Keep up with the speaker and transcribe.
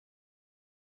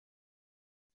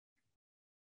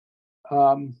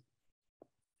Got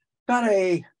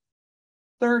a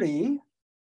 30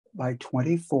 by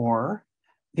 24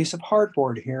 piece of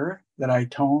hardboard here that I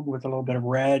toned with a little bit of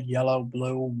red, yellow,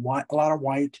 blue, white, a lot of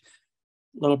white,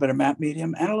 a little bit of matte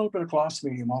medium, and a little bit of gloss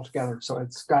medium all together. So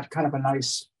it's got kind of a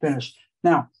nice finish.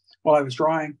 Now, while I was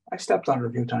drawing, I stepped on it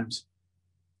a few times.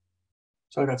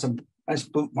 So I got some nice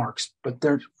boot marks, but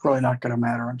they're really not going to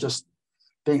matter. I'm just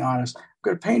being honest. I'm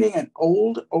good painting an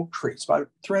old oak tree. It's about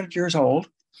 300 years old.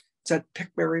 It's at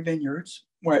Pickberry Vineyards,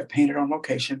 where I painted on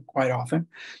location quite often.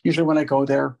 Usually when I go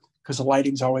there, because the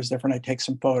lighting's always different, I take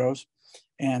some photos.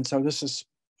 And so this is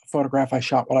a photograph I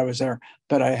shot while I was there.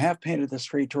 But I have painted this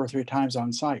tree 2 or 3 times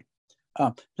on site.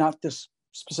 Not this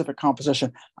specific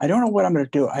composition. I don't know what I'm going to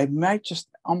do. I might just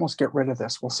almost get rid of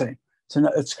this. We'll see. So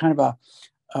it's kind of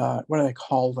a, what do they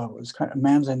call those? Kind of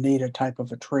manzanita type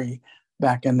of a tree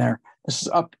back in there. This is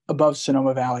up above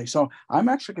Sonoma Valley. So I'm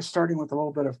actually starting with a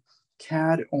little bit of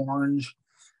cad orange,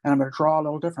 and I'm going to draw a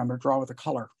little different. I'm going to draw with a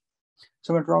color.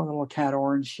 So I'm going to draw with a little cad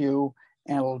orange hue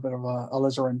and a little bit of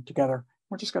alizarin together.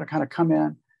 We're just going to kind of come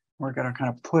in. We're going to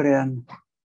kind of put in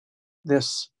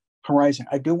this horizon.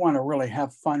 I do want to really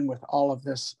have fun with all of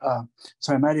this.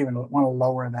 So I might even want to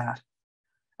lower that.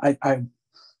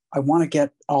 I want to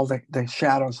get all the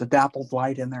shadows, the dappled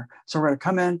light in there. So we're going to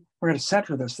come in, we're going to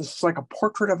center this. This is like a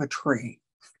portrait of a tree.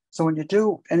 So when you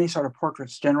do any sort of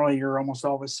portraits, generally you're almost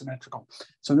always symmetrical.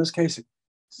 So in this case,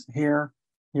 it's here,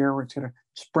 we're just going to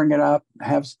just bring it up,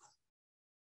 have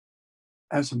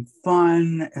some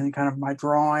fun and kind of my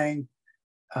drawing,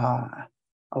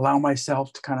 allow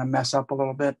myself to kind of mess up a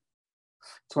little bit.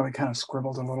 That's why we kind of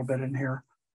scribbled a little bit in here.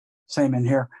 Same in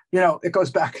here. You know, it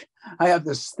goes back. I have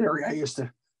this theory I used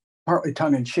to, partly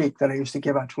tongue in cheek, that I used to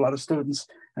give out to a lot of students.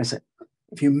 I said,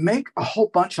 if you make a whole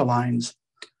bunch of lines,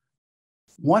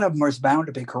 one of them is bound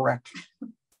to be correct.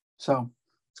 So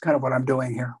it's kind of what I'm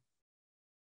doing here.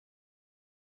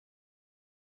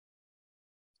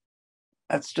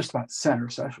 That's just about center,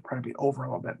 so I should probably be over a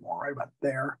little bit more, right about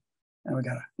there. And we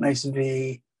got a nice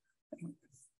V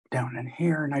down in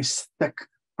here, nice thick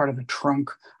part of the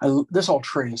trunk. This whole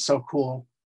tree is so cool.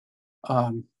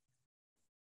 We'll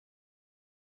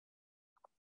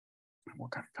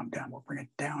kind of come down, we'll bring it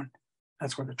down.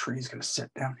 That's where the tree is going to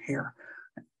sit down here.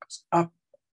 It goes up,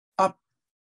 up,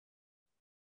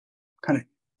 kind of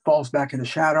falls back into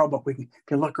shadow, but we can, if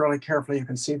you look really carefully, you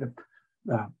can see the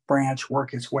branch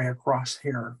work its way across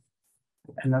here.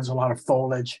 And there's a lot of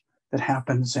foliage that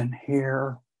happens in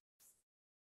here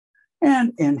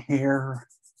and in here.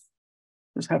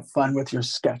 Just have fun with your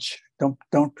sketch.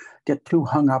 Don't get too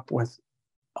hung up with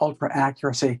ultra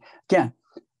accuracy. Again,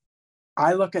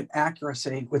 I look at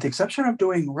accuracy, with the exception of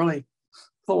doing really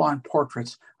full-on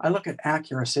portraits, I look at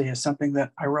accuracy as something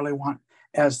that I really want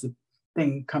as the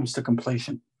thing comes to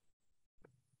completion.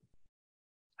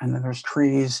 And then there's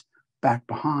trees back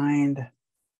behind.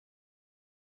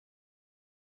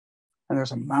 And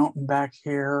there's a mountain back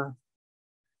here.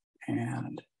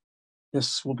 And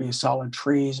this will be solid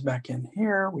trees back in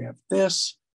here. We have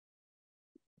this.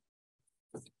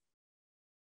 And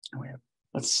we have,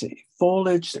 let's see,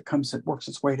 foliage that comes, that works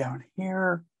its way down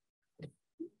here.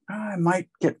 I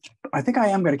think I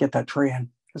am going to get that tree in,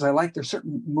 because I like there's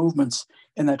certain movements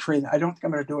in that tree. I don't think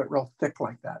I'm going to do it real thick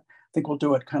like that. I think we'll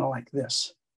do it kind of like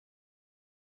this.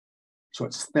 So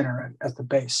it's thinner at the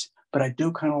base, but I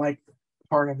do kind of like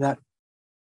part of that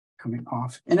coming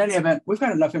off. In any event, we've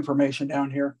got enough information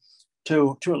down here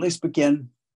to at least begin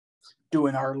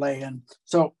doing our lay-in.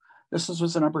 So this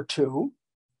was a number 2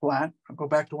 flat. I'll go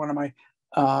back to one of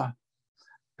my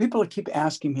people keep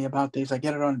asking me about these. I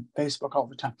get it on Facebook all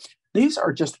the time. These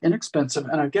are just inexpensive,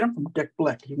 and I get them from Dick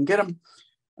Blick. You can get them,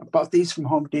 about these from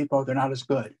Home Depot. They're not as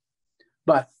good,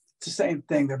 but it's the same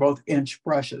thing. They're both inch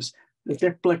brushes. The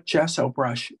Dick Blick gesso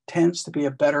brush tends to be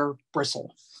a better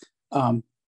bristle.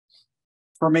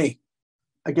 For me,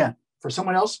 again, for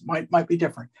someone else, might be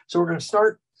different. So we're going to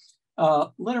start,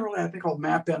 literally, I think I'll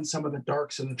map in some of the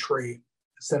darks in the tree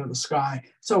instead of the sky.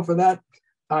 So for that,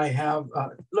 I have,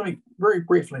 let me very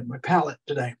briefly, my palette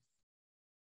today.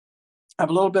 I have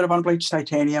a little bit of unbleached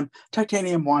titanium,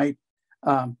 titanium white,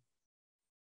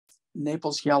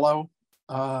 Naples yellow,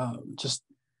 just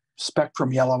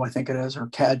spectrum yellow, I think it is, or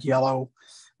cad yellow,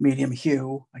 medium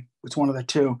hue. It's one of the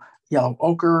two. Yellow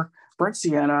ochre, burnt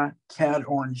sienna, cad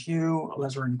orange hue,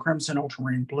 alizarin crimson,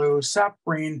 ultramarine blue, sap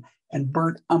green, and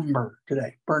burnt umber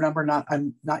today. Burnt umber,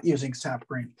 I'm not using sap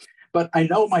green. But I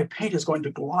know my paint is going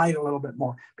to glide a little bit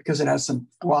more because it has some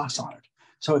gloss on it.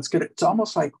 So it's good. It's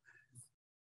almost like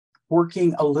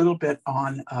working a little bit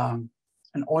on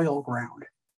an oil ground,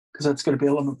 because it's going to be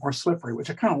a little bit more slippery, which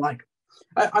I kind of like.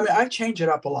 I mean, I change it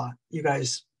up a lot. You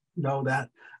guys know that.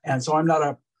 And so I'm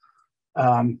not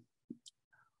an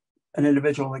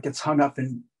individual that gets hung up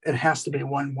in it has to be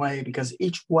one way, because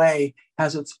each way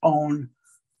has its own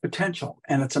potential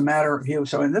and it's a matter of view.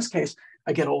 So in this case,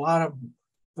 I get a lot of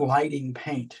gliding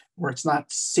paint where it's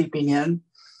not seeping in,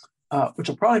 which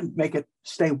will probably make it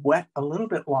stay wet a little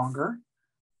bit longer,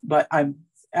 but I'm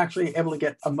actually able to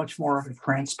get a much more of a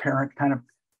transparent kind of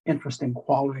interesting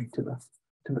quality to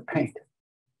the paint.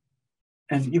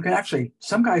 And you can actually,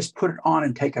 some guys put it on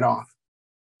and take it off.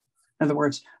 In other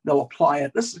words, they'll apply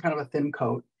it. This is kind of a thin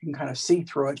coat. You can kind of see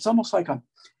through it. It's almost like a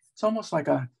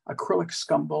acrylic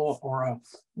scumble or a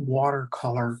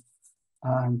watercolor,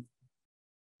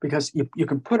 because you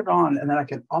can put it on and then I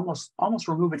can almost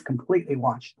remove it completely.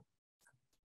 Watch.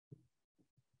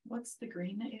 What's the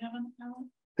green that you have on the palette?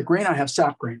 The green, I have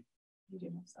sap green. You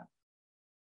do have sap.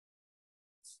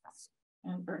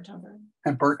 And burnt umber.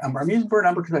 And burnt umber. I'm using burnt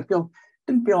umber because I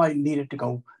didn't feel I needed to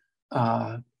go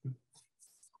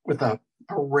with a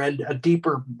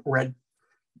deeper red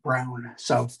brown.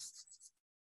 So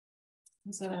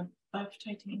is that a buff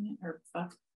titanium or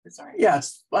buff? Sorry. Yeah,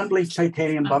 it's unbleached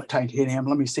titanium, buff titanium.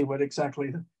 Let me see what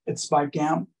exactly it's by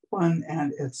Gamma,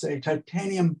 and it's a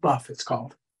titanium buff, it's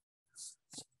called.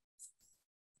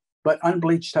 But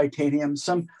unbleached titanium,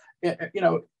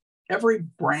 every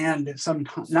brand,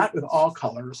 sometimes, not with all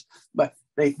colors, but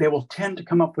they will tend to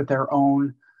come up with their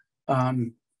own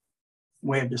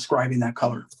way of describing that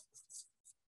color.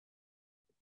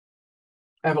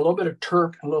 I have a little bit of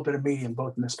turp and a little bit of medium,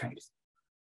 both in this paint.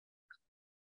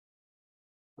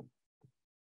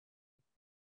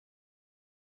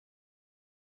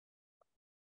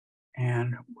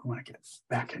 And we want to get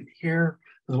back in here.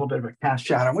 There's a little bit of a cast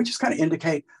shadow. And we just kind of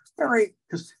indicate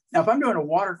because now if I'm doing a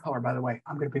watercolor, by the way,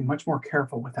 I'm going to be much more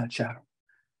careful with that shadow.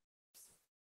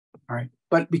 All right.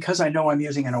 But because I know I'm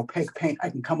using an opaque paint, I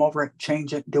can come over it,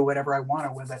 change it, do whatever I want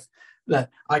to with it, that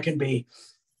I can be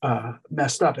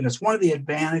messed up. And it's one of the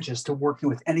advantages to working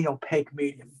with any opaque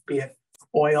medium, be it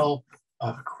oil,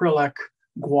 acrylic,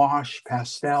 gouache,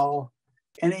 pastel.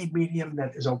 Any medium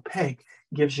that is opaque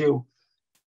gives you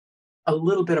a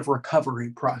little bit of recovery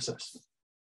process,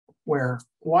 where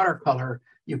watercolor,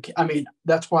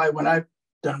 that's why when I've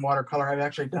done watercolor, I've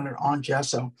actually done it on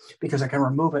gesso, because I can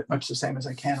remove it much the same as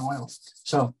I can oil.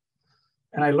 So,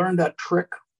 and I learned that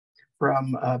trick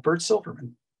from Bert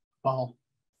Silverman. And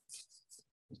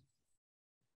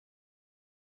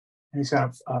he's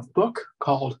got a book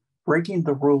called Breaking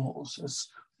the Rules. It's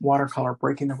watercolor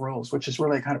Breaking the Rules, which is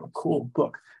really kind of a cool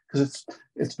book, because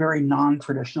it's very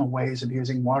non-traditional ways of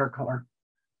using watercolor.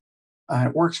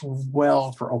 It works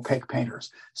well for opaque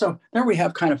painters. So there we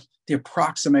have kind of the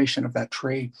approximation of that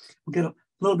tree. We'll get a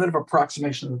little bit of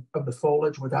approximation of the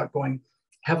foliage without going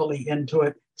heavily into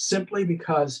it, simply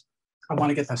because I want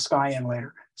to get the sky in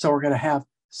later. So we're going to have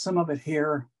some of it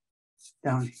here,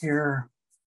 down here.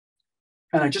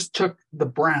 And I just took the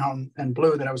brown and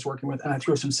blue that I was working with and I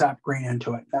threw some sap green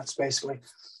into it. That's basically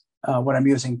what I'm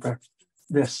using for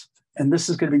this. And this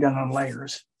is going to be done on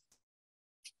layers.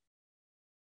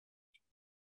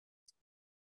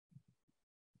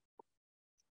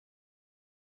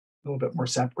 A little bit more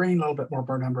sap green, a little bit more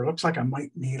burnt umber. Looks like I might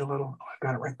need a little, oh, I've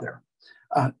got it right there.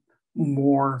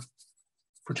 More,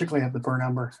 particularly of the burnt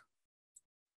umber.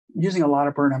 Using a lot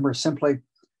of burnt umber simply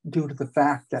due to the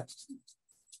fact that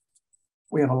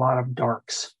we have a lot of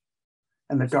darks,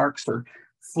 and the darks are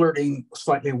flirting,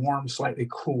 slightly warm, slightly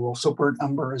cool. So burnt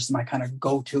umber is my kind of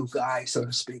go-to guy, so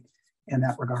to speak, in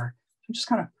that regard. So just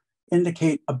kind of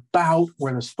indicate about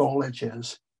where this foliage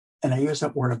is. And I use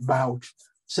that word about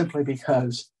simply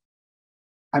because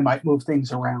I might move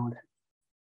things around,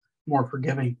 more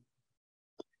forgiving.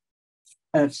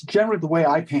 And it's generally the way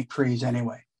I paint trees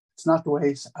anyway. It's not the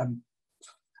ways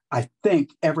I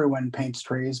think everyone paints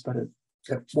trees, but it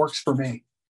works for me.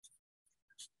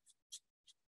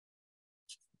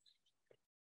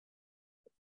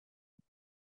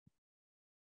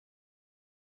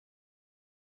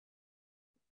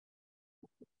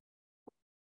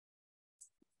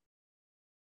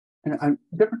 And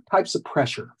different types of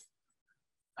pressure.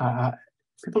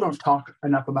 People don't talk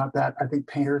enough about that, I think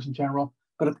painters in general,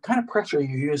 but the kind of pressure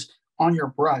you use on your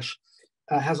brush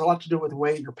has a lot to do with the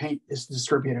way your paint is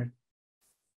distributed.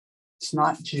 It's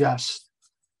not just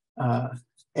a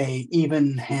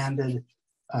even-handed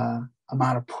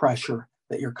amount of pressure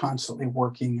that you're constantly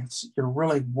working. You're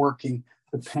really working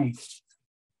the paint.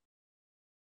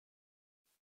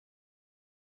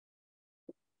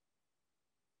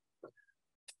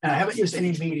 And I haven't used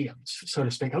any mediums, so to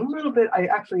speak. A little bit,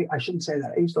 I shouldn't say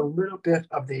that. I used a little bit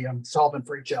of the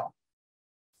solvent-free gel,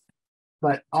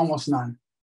 but almost none.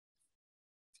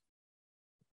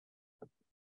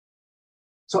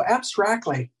 So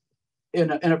abstractly, in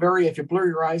a very, if you blur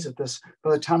your eyes at this,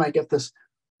 by the time I get this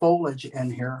foliage in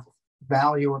here,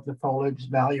 value of the foliage,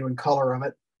 value and color of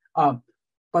it,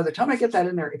 by the time I get that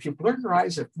in there, if you blur your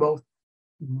eyes at both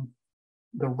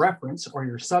the reference or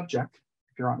your subject,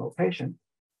 if you're on location,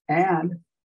 and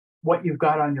what you've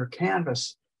got on your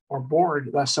canvas or board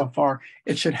thus so far,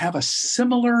 it should have a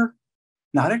similar,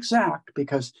 not exact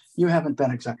because you haven't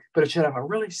been exact, but it should have a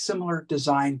really similar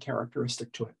design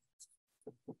characteristic to it.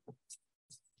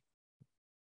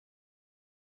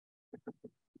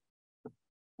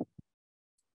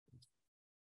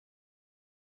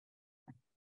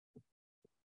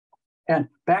 And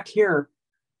back here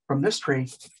from this tree,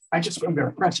 I'm going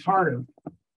to press harder.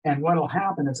 And what will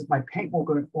happen is that my paint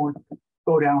won't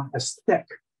go down as thick.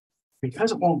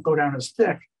 Because it won't go down as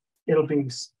thick,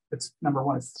 it's number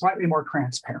one, it's slightly more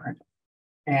transparent.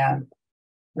 And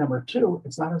number two,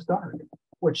 it's not as dark,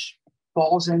 which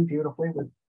falls in beautifully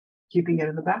with keeping it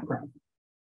in the background.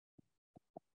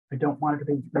 I don't want it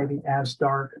to be maybe as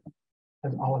dark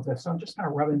as all of this. So I'm just kind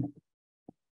of rubbing.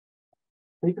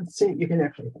 You can see, you can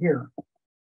actually hear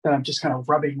that I'm just kind of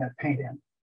rubbing that paint in.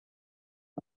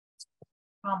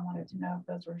 Tom wanted to know if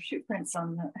those were shoe prints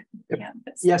on the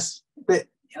canvas. Yes,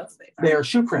 they are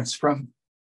shoe prints from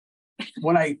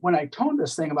when I toned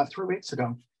this thing about 3 weeks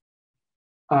ago.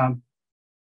 I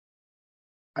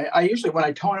usually, when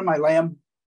I tone them,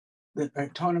 I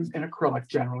tone them in acrylic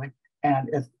generally, and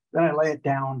then I lay it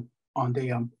down on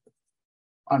the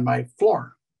on my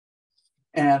floor.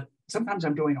 And sometimes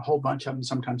I'm doing a whole bunch of them.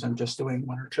 Sometimes I'm just doing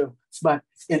one or two. But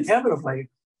inevitably,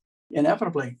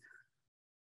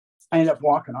 I end up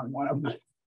walking on one of them.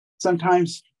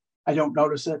 Sometimes I don't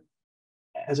notice it,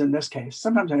 as in this case.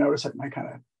 Sometimes I notice it and I kind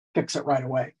of fix it right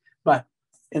away. But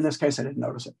in this case, I didn't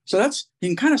notice it. So you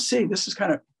can kind of see,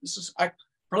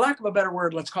 for lack of a better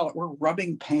word, let's call it, we're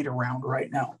rubbing paint around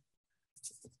right now.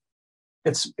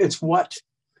 It's what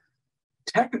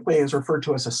technically is referred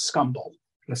to as a scumble.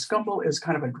 A scumble is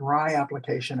kind of a dry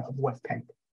application of wet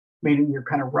paint, meaning you're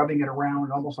kind of rubbing it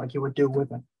around almost like you would do with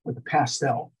a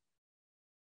pastel.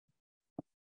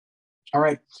 All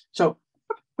right, so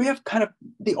we have kind of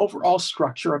the overall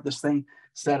structure of this thing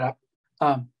set up.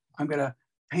 I'm going to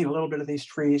paint a little bit of these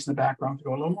trees in the background to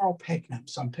go a little more opaque now.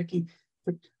 So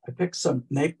I picked some,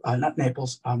 not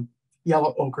Naples,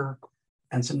 yellow ochre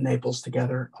and some Naples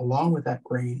together along with that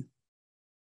green.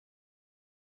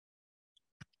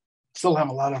 Still have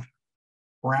a lot of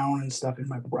brown and stuff in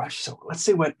my brush. So let's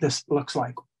see what this looks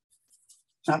like.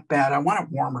 Not bad. I want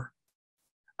it warmer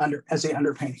as the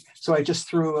underpainting. So I just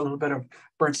threw a little bit of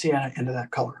burnt sienna into that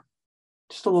color.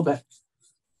 Just a little bit.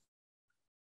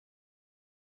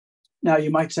 Now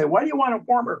you might say, why do you want it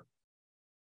warmer?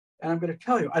 And I'm going to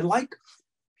tell you, I like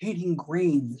painting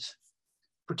greens,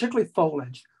 particularly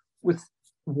foliage, with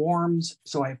warms.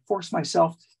 So I force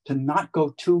myself to not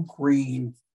go too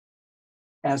green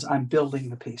as I'm building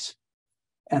the piece.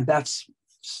 And that's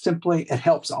simply, it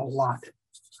helps a lot.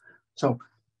 So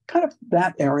kind of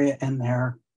that area in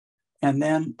there. And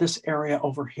then this area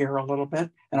over here a little bit,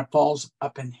 and it falls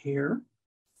up in here.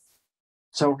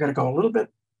 So we're going to go a little bit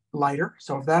lighter.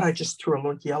 So that I just threw a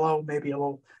little yellow, maybe a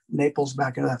little Naples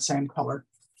back into that same color.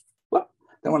 Whoop,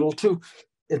 that went a little too,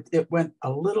 it went a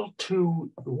little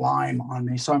too lime on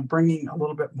me. So I'm bringing a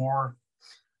little bit more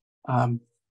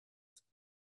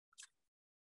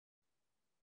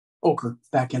ochre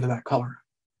back into that color.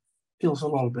 Feels a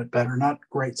little bit better, not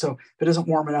great. So if it isn't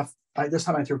warm enough, this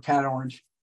time I threw cat orange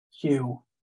hue.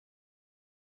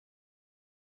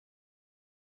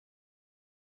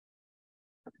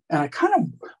 And I kind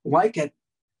of like it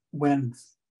when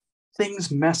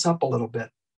things mess up a little bit.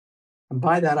 And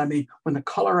by that, I mean, when the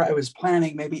color I was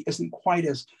planning maybe isn't quite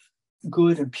as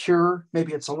good and pure,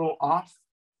 maybe it's a little off,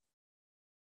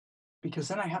 because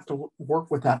then I have to work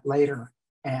with that later.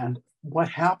 And what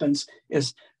happens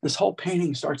is this whole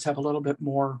painting starts to have a little bit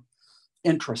more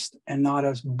interest and not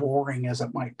as boring as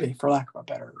it might be, for lack of a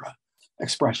better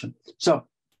expression. So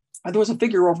there was a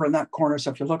figure over in that corner.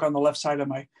 So if you look on the left side of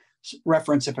my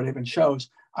reference, if it even shows,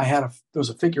 there was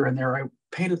a figure in there. I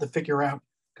painted the figure out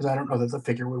because I don't know that the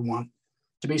figure would want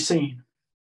to be seen.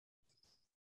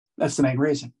 That's the main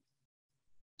reason.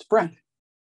 It's a friend.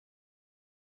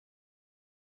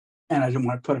 And I didn't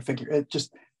want to put a figure.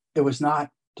 It was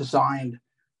not designed.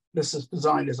 This is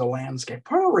designed as a landscape.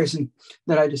 Part of the reason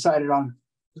that I decided on, I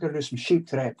was going to do some sheep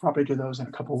today. I'll probably do those in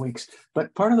a couple of weeks.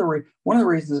 But one of the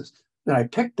reasons that I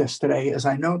picked this today is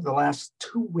I know the last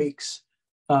 2 weeks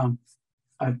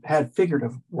I've had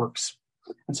figurative works.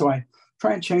 And so I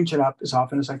try and change it up as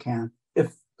often as I can,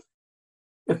 if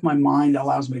my mind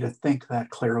allows me to think that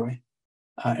clearly.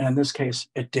 And in this case,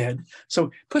 it did.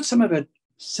 So put some of the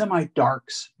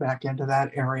semi-darks back into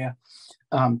that area.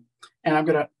 And I'm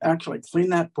going to actually clean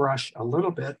that brush a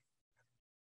little bit.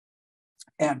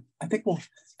 And I think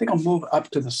I'll move up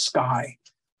to the sky.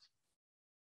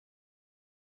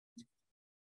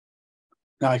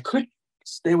 Now I could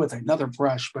stay with another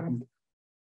brush, but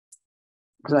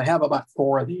because I have about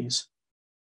 4 of these,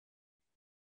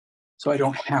 so I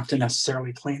don't have to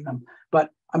necessarily clean them.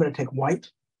 But I'm going to take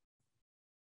white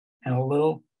and a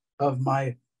little of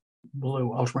my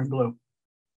blue, ultramarine blue,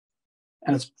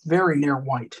 and it's very near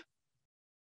white.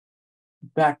 In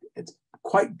fact, it's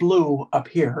quite blue up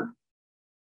here,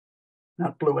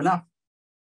 not blue enough.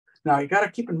 Now you got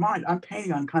to keep in mind, I'm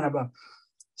painting on kind of a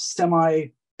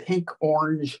semi-pink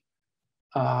orange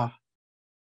tone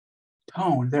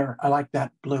there. I like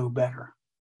that blue better.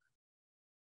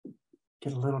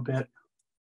 Get a little bit.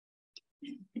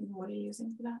 What are you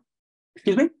using for that?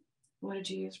 Excuse me? What did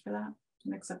you use for that to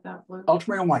mix up that blue?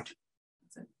 Ultramarine white.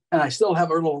 That's it. And I still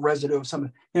have a little residue of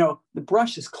some, the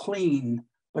brush is clean,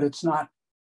 but it's not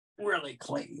really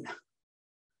clean.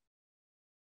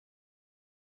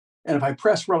 And if I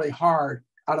press really hard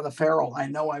out of the ferrule, I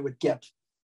know I would get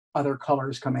other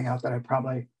colors coming out that I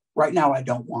probably, right now, I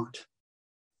don't want.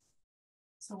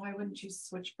 So why wouldn't you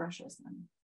switch brushes then?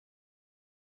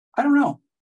 I don't know.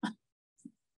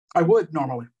 I would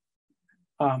normally.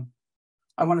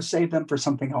 I want to save them for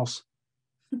something else.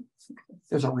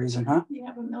 There's a reason, huh? You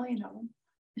have a million of them.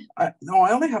 No,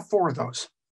 I only have 4 of those.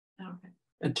 Okay.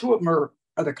 And 2 of them are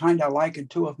the kind I like, and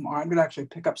 2 of them are. I'm going to actually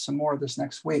pick up some more this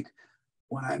next week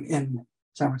when I'm in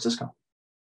San Francisco.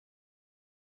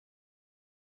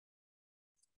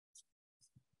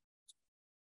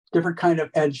 Different kind of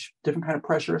edge, different kind of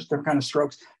pressures, different kind of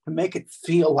strokes to make it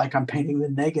feel like I'm painting the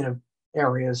negative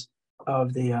areas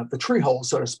of the tree holes,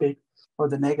 so to speak, or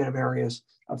the negative areas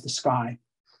of the sky.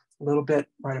 A little bit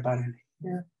right about in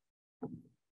here. A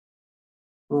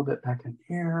little bit back in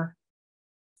here.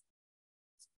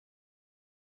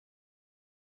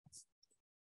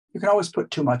 You can always put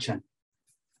too much in.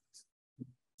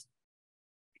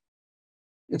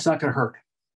 It's not going to hurt.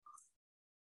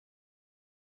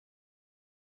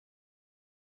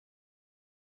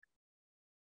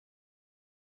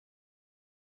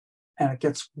 And it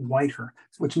gets whiter,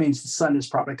 which means the sun is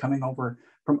probably coming over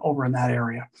from over in that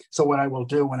area. So what I will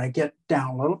do when I get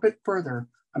down a little bit further,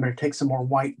 I'm going to take some more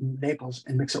white Naples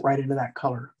and mix it right into that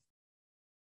color.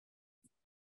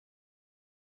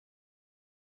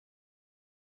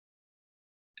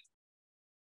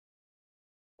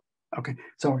 Okay,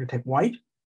 so we're going to take white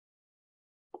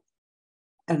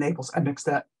and Naples. I mix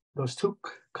those 2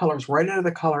 colors right into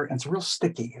the color, and it's real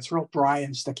sticky. It's real dry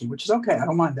and sticky, which is okay. I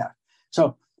don't mind that.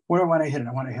 So where do I want to hit it?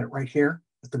 I want to hit it right here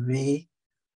with the V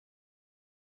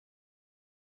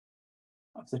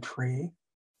of the tree.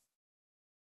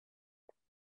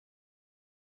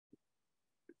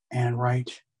 And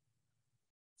right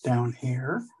down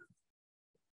here.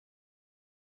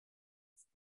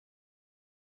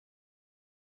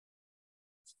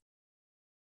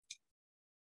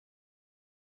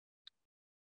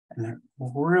 And they're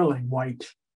really white.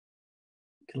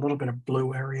 Get a little bit of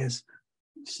blue areas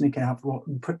sneaking out. We'll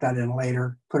put that in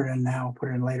later, put it in now, put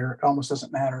it in later. It almost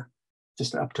doesn't matter,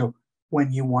 just up to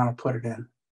when you want to put it in.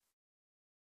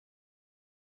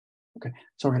 Okay,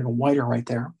 so we're going to go whiter right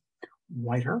there.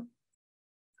 Whiter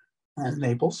and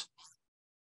Naples.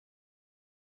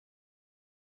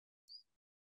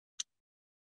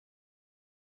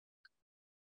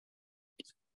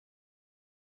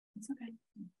 It's okay.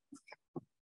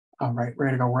 All right, we're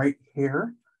going to go right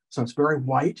here. So it's very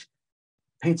white.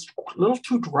 Paint's a little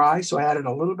too dry, so I added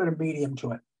a little bit of medium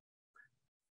to it.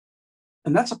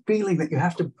 And that's a feeling that you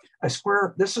have to, I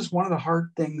swear, this is one of the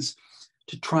hard things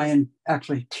to try and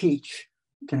actually teach.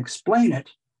 You can explain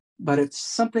it, but it's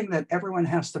something that everyone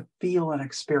has to feel and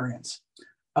experience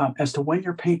as to when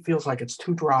your paint feels like it's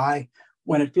too dry,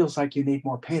 when it feels like you need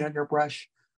more paint on your brush,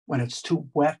 when it's too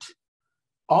wet.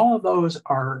 All of those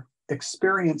are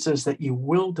experiences that you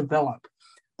will develop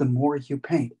the more you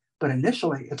paint. But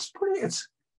initially,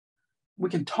 we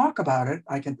can talk about it.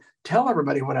 I can tell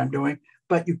everybody what I'm doing,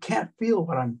 but you can't feel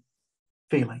what I'm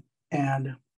feeling.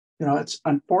 And, it's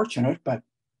unfortunate, but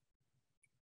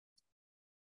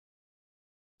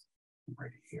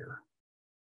right here.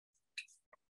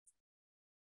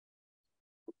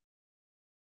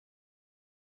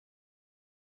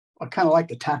 I kind of like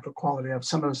the tactile quality of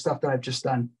some of the stuff that I've just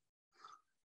done.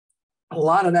 A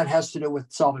lot of that has to do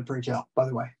with solvent-free gel, by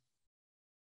the way.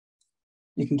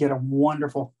 You can get a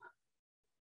wonderful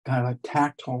kind of a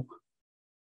tactile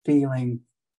feeling.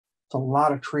 It's a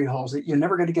lot of tree holes. You're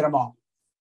never going to get them all.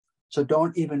 So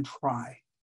don't even try.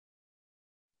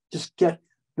 Just get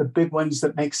the big ones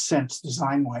that make sense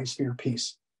design-wise for your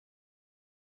piece.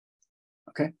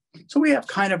 Okay, so we have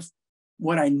kind of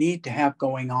what I need to have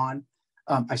going on.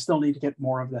 I still need to get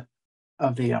more of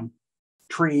the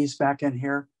trees back in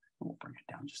here. We'll bring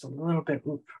it down just a little bit.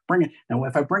 We'll bring it now.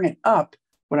 If I bring it up,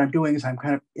 what I'm doing is I'm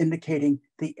kind of indicating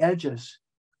the edges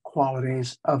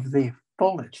qualities of the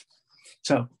foliage.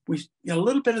 So a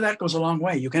little bit of that goes a long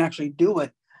way. You can actually do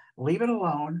it, leave it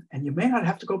alone, and you may not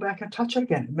have to go back and touch it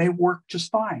again. It may work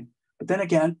just fine. But then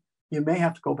again, you may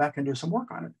have to go back and do some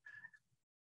work on it.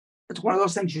 It's one of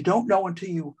those things you don't know until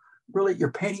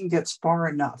your painting gets far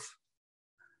enough.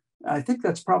 I think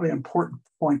that's probably an important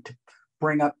point to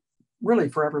bring up really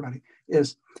for everybody,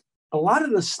 is a lot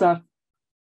of the stuff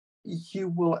you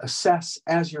will assess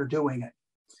as you're doing it.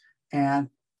 And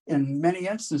in many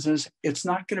instances, it's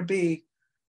not going to be,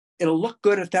 it'll look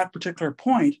good at that particular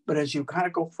point, but as you kind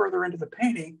of go further into the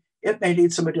painting, it may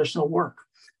need some additional work.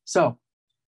 So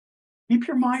keep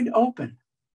your mind open.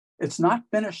 It's not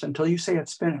finished until you say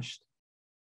it's finished.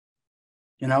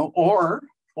 Or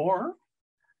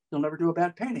you'll never do a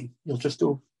bad painting. You'll just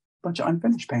do a bunch of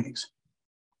unfinished paintings.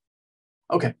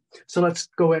 Okay, so let's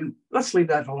go in. Let's leave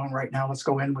that alone right now. Let's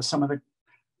go in with some of the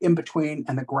in between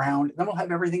and the ground. Then we'll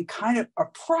have everything kind of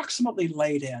approximately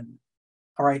laid in.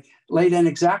 All right, laid in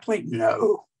exactly?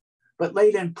 No, but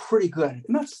laid in pretty good.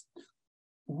 And that's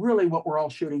really what we're all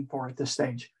shooting for at this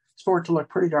stage. It's for it to look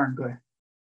pretty darn good.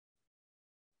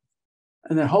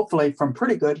 And then hopefully from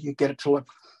pretty good, you get it to look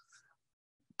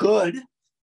good.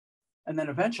 And then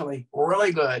eventually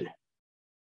really good.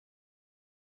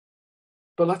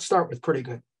 But let's start with pretty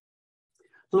good.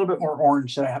 A little bit more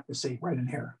orange that I have to see right in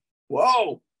here.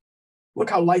 Whoa,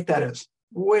 look how light that is.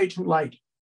 Way too light.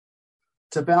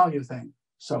 It's a value thing.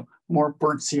 So more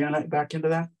burnt sienna back into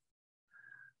that.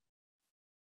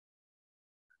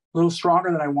 A little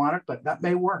stronger than I wanted, but that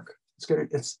may work.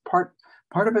 It's part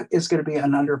of it is going to be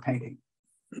an underpainting.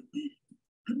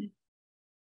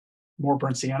 More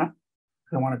burnt sienna.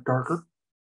 I want it darker.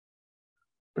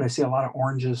 But I see a lot of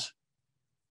oranges.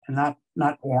 And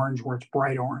not orange where it's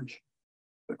bright orange,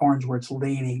 but orange where it's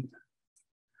leaning.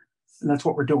 And that's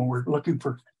what we're doing. We're looking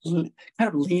for kind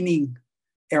of leaning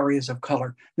areas of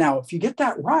color. Now, if you get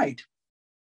that right,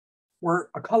 where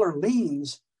a color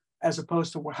leans as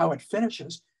opposed to how it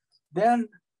finishes, then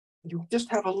you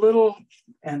just have a little,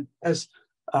 and as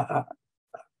for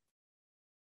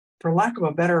lack of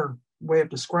a better way of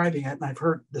describing it, and I've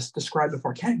heard this described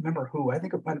before, I can't remember who, I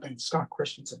think it might have been Scott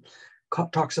Christensen,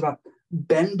 talks about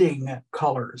bending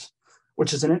colors,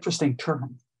 which is an interesting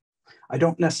term. I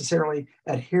don't necessarily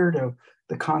adhere to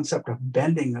the concept of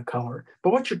bending a color,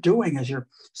 but what you're doing is you're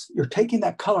taking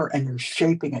that color and you're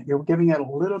shaping it. You're giving it a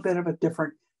little bit of a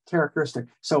different characteristic.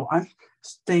 So I'm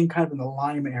staying kind of in the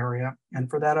lime area, and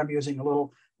for that I'm using a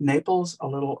little Naples, a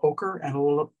little ochre, and a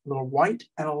little white,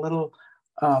 and a little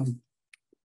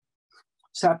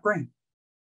sap green.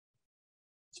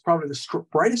 It's probably the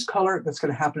brightest color that's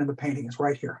going to happen in the painting is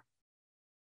right here.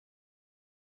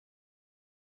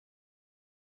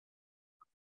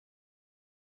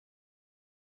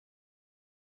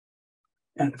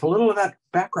 And if a little of that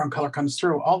background color comes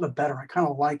through, all the better. I kind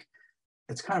of like,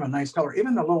 it's kind of a nice color.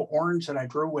 Even the little orange that I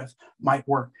drew with might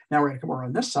work. Now we're going to come over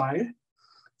on this side,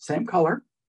 same color,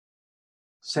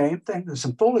 same thing. There's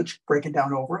some foliage breaking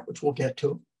down over it, which we'll get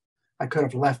to. I could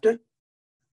have left it,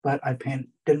 but I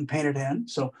didn't paint it in.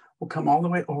 So we'll come all the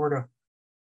way over to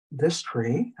this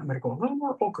tree. I'm going to go a little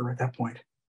more ochre at that point.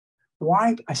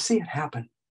 Why? I see it happen.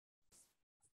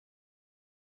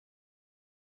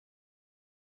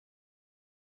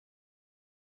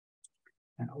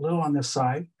 And a little on this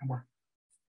side. And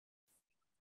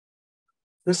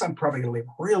this I'm probably going to leave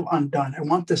real undone. I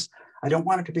want this, I don't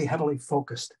want it to be heavily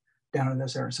focused down in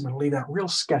this area. So I'm going to leave that real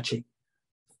sketchy.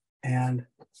 And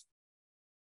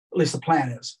at least the plan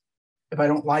is. If I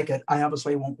don't like it, I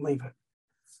obviously won't leave it.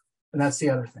 And that's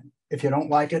the other thing. If you don't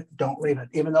like it, don't leave it.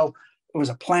 Even though it was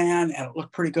a plan and it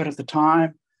looked pretty good at the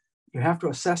time, you have to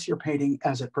assess your painting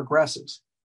as it progresses.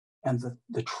 And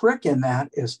the trick in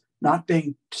that is not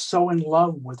being so in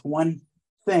love with one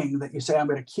thing that you say, I'm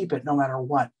going to keep it no matter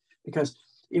what. Because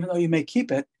even though you may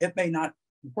keep it, it may not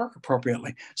work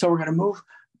appropriately. So we're going to move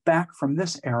back from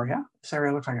this area. This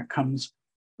area looks like it comes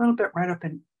a little bit right up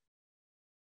in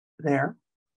there.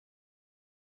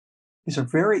 These are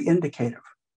very indicative.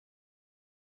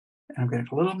 And I'm getting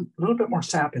a little bit more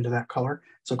sap into that color.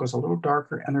 So it goes a little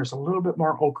darker, and there's a little bit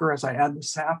more ochre as I add the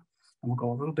sap. And we'll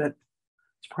go a little bit,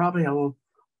 it's probably a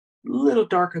little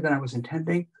darker than I was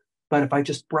intending, but if I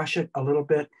just brush it a little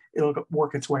bit, it'll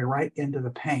work its way right into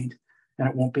the paint. and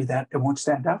it won't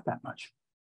stand out that much.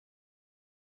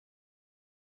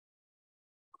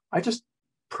 I just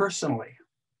personally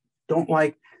don't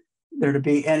like there to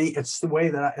be any, it's the way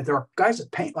that there are guys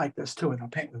that paint like this too, and they'll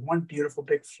paint with one beautiful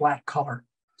big flat color,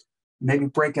 maybe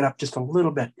break it up just a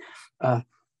little bit. I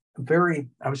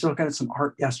was looking at some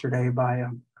art yesterday by a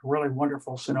really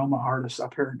wonderful Sonoma artist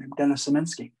up here named Dennis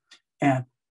Siminski, and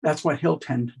that's what he'll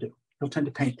tend to do. He'll tend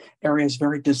to paint areas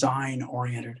very design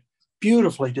oriented,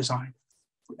 beautifully designed,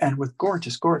 and with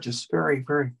gorgeous, very,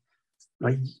 very,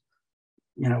 like,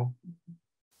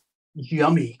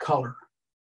 yummy color.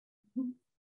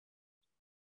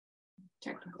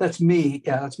 Technical. That's me.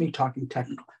 Yeah, that's me talking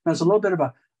technical. There's a little bit of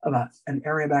an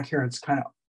area back here. It's kind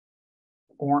of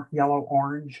yellow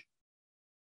orange,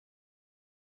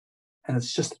 and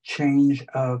it's just a change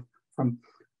from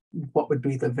what would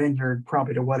be the vineyard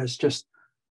probably to what is just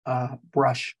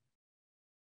brush.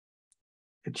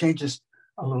 It changes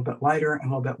a little bit lighter and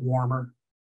a little bit warmer.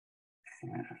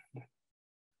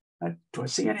 And do I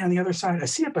see any on the other side? I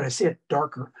see it, but I see it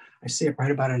darker. I see it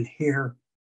right about in here.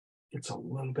 It's a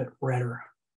little bit redder.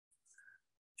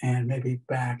 And maybe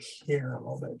back here a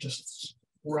little bit, just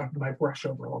rub my brush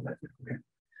over a little bit. Okay.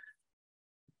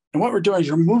 And what we're doing is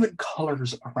you're moving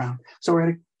colors around. So we're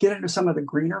going to get into some of the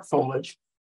greener foliage.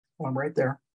 One right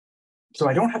there. So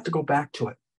I don't have to go back to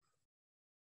it.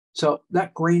 So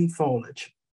that green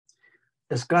foliage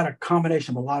has got a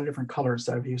combination of a lot of different colors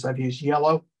that I've used. I've used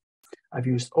yellow. I've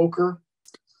used ochre.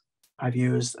 I've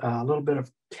used a little bit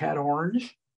of cad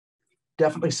orange,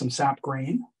 definitely some sap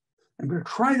green. I'm going to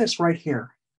try this right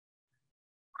here.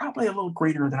 Probably a little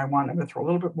greener than I want. I'm going to throw a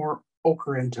little bit more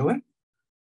ochre into it.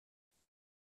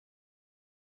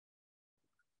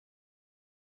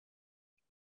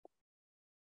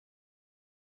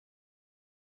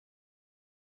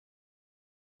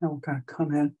 Now we'll kind of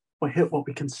come in, we'll hit what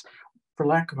we can, for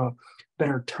lack of a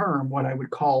better term, what I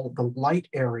would call the light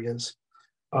areas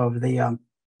of the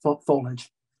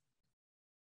foliage.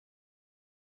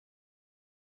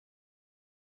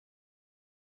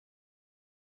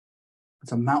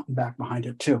 It's a mountain back behind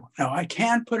it too. Now I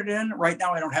can put it in. Right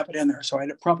now I don't have it in there, so I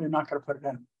probably am not going to put it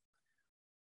in.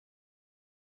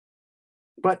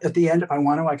 But at the end, if I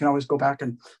want to, I can always go back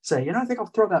and say, I think I'll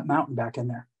throw that mountain back in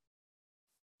there.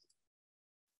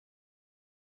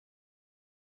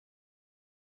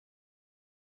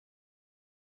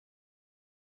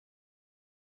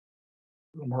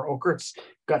 A little more ochre. It's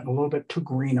gotten a little bit too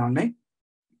green on me.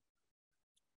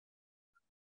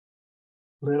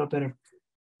 A little bit of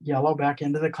yellow back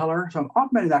into the color. So I'm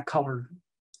augmenting that color,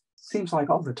 seems like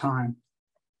all the time.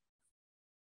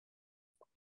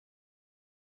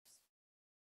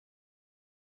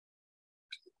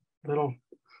 A little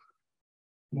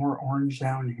more orange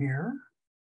down here.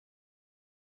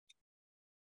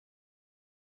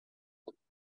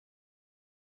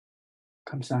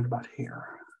 Comes down to about here.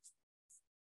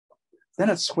 Then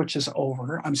it switches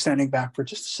over. I'm standing back for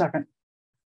just a second.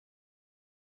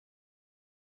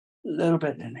 A little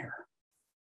bit in here.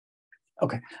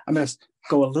 Okay, I'm going to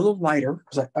go a little lighter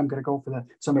because I'm going to go for that.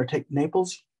 So I'm going to take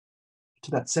Naples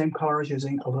to that same color as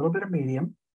using a little bit of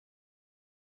medium,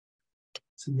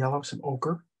 some yellow, some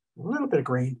ochre, a little bit of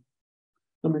green.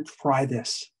 Let me try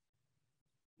this.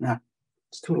 Nah,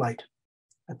 it's too light.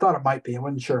 I thought it might be. I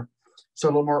wasn't sure. So a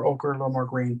little more ochre, a little more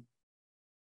green.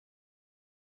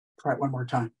 Try it one more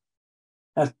time.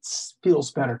 That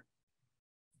feels better.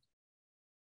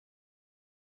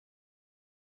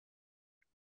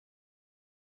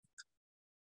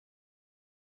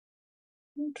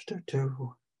 It's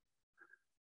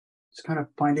kind of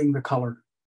finding the color.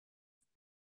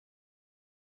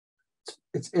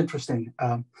 It's interesting.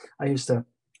 I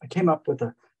came up with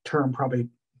a term probably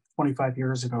 25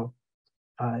 years ago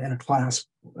in a class.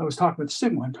 I was talking with a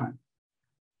student one time,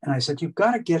 and I said, you've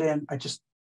got to get in,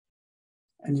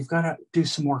 and you've got to do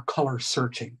some more color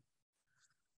searching.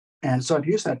 And so I've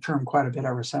used that term quite a bit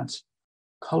ever since.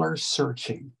 Color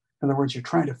searching. In other words, you're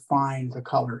trying to find the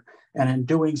color. And in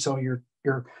doing so, you're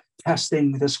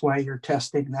testing this way, you're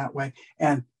testing that way.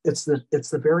 And it's the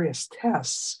various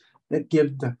tests that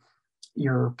give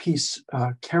your piece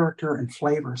character and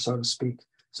flavor, so to speak.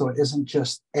 So it isn't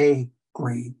just a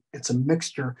green. It's a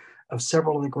mixture of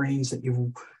several of the greens that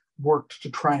you've worked to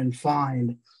try and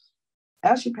find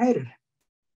as you painted.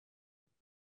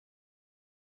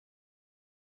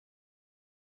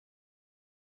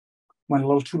 Went a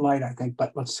little too light, I think,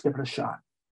 but let's give it a shot.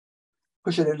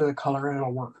 Push it into the color and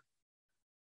it'll work.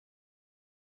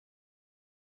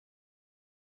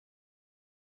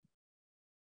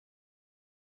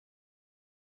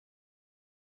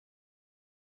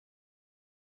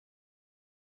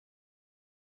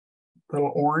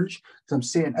 little orange, because I'm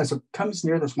seeing as it comes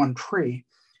near this one tree,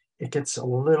 it gets a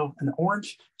little, and the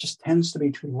orange just tends to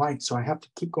be too light. So I have to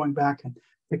keep going back and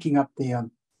picking up the,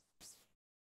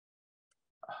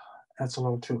 that's a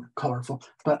little too colorful,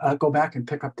 but I'll go back and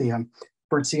pick up the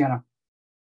burnt sienna.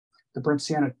 The burnt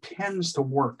sienna tends to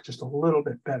work just a little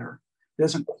bit better. It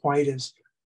isn't quite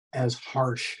as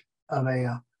harsh of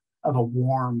a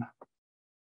warm.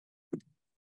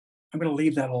 I'm going to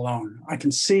leave that alone. I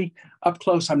can see up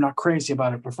close, I'm not crazy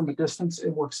about it, but from a distance, it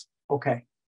works okay.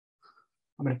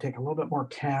 I'm going to take a little bit more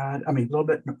a little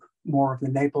bit more of the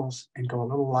Naples and go a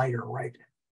little lighter, right?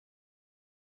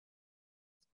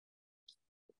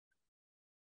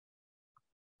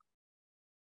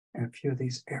 And a few of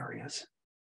these areas.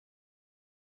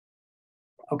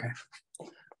 Okay.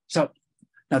 So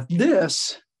now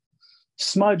this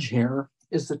smudge here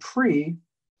is the tree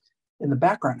in the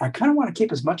background. I kind of want to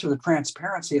keep as much of the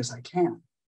transparency as I can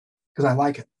because I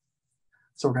like it.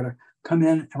 So we're going to come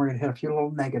in and we're going to hit a few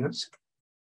little negatives.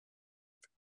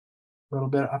 A little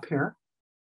bit up here.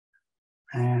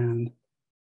 And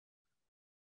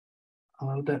a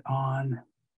little bit on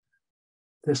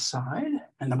this side.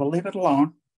 And then we'll leave it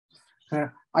alone.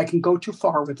 I can go too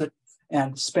far with it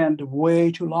and spend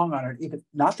way too long on it. Even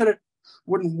not that it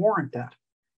wouldn't warrant that.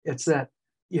 It's that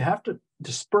you have to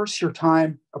disperse your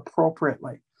time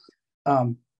appropriately.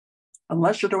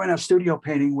 Unless you're doing a studio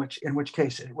painting, in which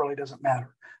case it really doesn't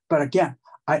matter. But again,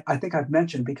 I think I've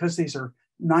mentioned, because these are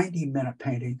 90-minute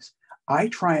paintings, I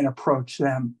try and approach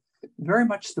them very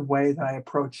much the way that I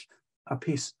approach a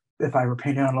piece if I were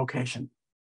painting on location.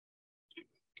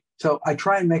 So I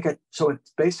try and make it so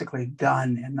it's basically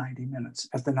done in 90 minutes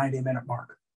at the 90-minute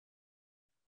mark.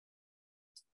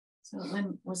 So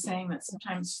Lynn was saying that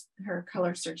sometimes her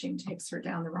color searching takes her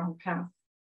down the wrong path.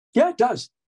 Yeah, it does.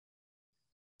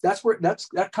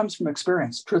 That comes from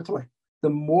experience, truthfully. The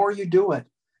more you do it,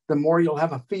 the more you'll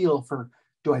have a feel for,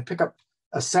 do I pick up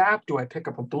a sap? Do I pick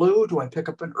up a blue? Do I pick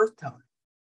up an earth tone?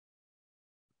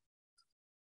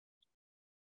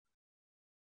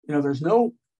 You know, there's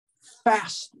no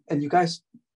fast, and you guys,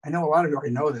 I know a lot of you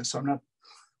already know this, so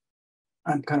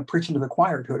I'm kind of preaching to the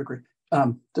choir to a degree.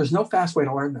 There's no fast way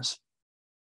to learn this.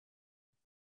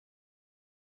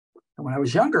 And when I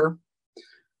was younger,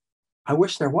 I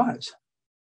wish there was.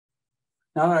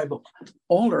 Now that I'm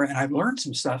older and I've learned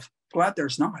some stuff, glad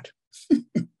there's not.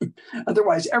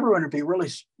 Otherwise, everyone would be really,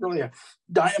 really a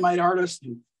dynamite artist,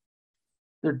 and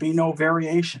there'd be no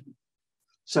variation.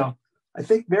 So I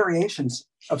think variations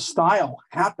of style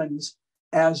happens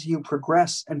as you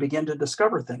progress and begin to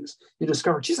discover things. You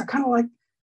discover, geez, I kind of like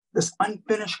this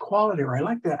unfinished quality, or I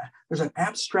like that. There's an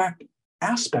abstract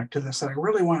aspect to this that I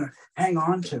really want to hang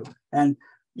on to. And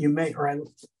you may, or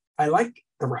I like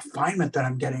the refinement that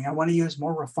I'm getting. I want to use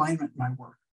more refinement in my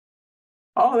work.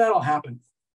 All of that'll happen.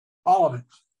 All of it.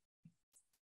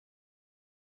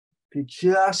 If you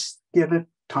just give it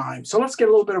time. So let's get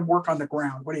a little bit of work on the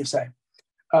ground. What do you say?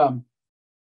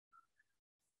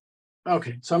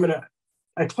 Okay, so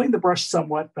I cleaned the brush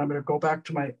somewhat, but I'm going to go back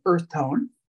to my earth tone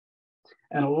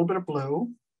and a little bit of blue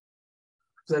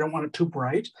because I don't want it too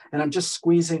bright. And I'm just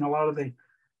squeezing a lot of the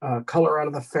color out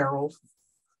of the ferrule.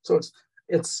 So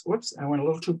it's, whoops, I went a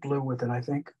little too blue with it, I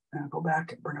think. And I'll go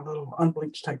back and bring a little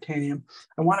unbleached titanium.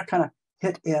 I want to kind of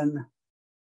hit in.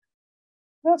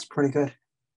 That's pretty good.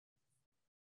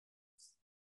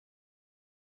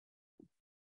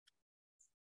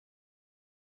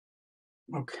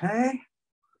 Okay,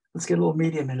 let's get a little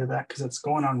medium into that because it's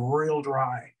going on real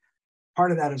dry.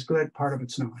 Part of that is good, part of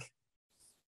it's not.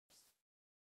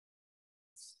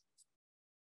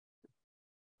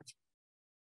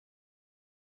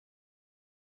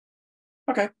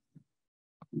 Okay,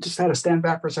 just had to stand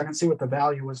back for a second, see what the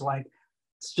value was like.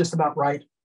 It's just about right,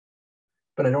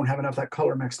 but I don't have enough of that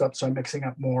color mixed up, so I'm mixing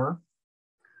up more.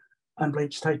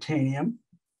 Unbleached titanium,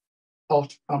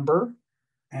 umber,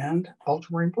 and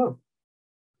ultramarine blue.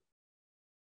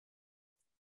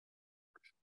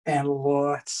 And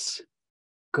let's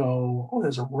go. Oh,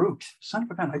 there's a root. Son of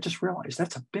a gun, I just realized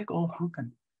that's a big old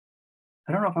hunkin'.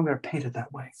 I don't know if I'm going to paint it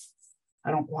that way.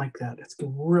 I don't like that. It's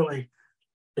really,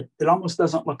 it almost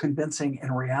doesn't look convincing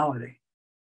in reality.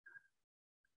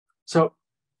 So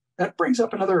that brings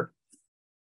up another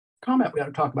comment we have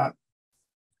to talk about.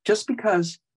 Just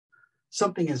because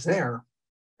something is there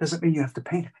doesn't mean you have to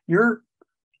paint it.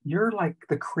 You're like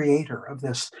the creator of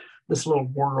this little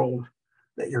world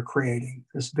that you're creating,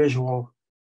 this visual.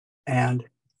 And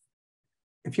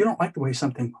if you don't like the way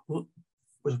something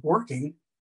was working,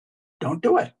 don't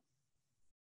do it.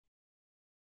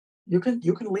 You can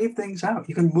leave things out.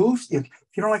 You can move. If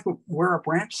you don't like where a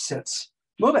branch sits,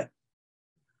 move it.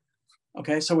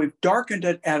 Okay, so we've darkened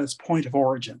it at its point of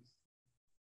origin,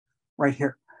 right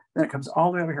here. Then it comes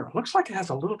all the way over here. It looks like it has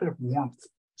a little bit of warmth.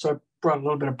 So I brought a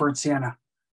little bit of burnt sienna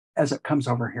as it comes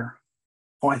over here.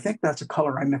 Oh, I think that's a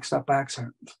color I mixed up by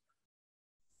accident.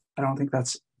 I don't think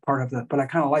that's part of it, but I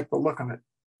kind of like the look of it.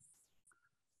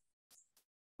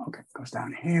 Okay, it goes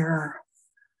down here,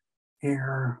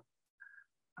 here,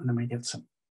 and then we get some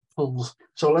pulls.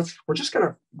 So we're just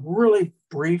gonna really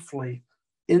briefly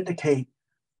indicate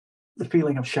the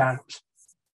feeling of shadows.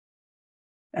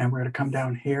 And we're gonna come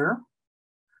down here,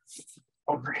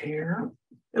 over here.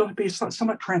 It'll be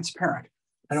somewhat transparent.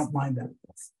 I don't mind that.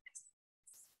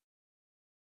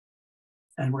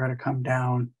 And we're gonna come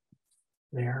down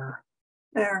there,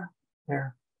 there,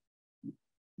 there.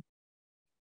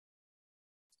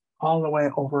 All the way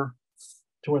over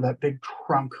to where that big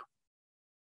trunk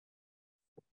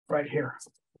right here.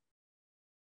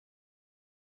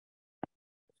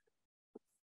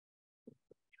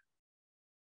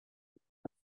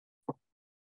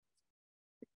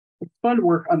 It's fun to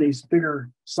work on these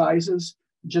bigger sizes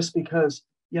just because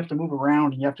you have to move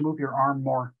around and you have to move your arm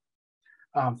more.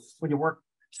 When you work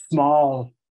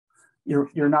small,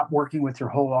 you're not working with your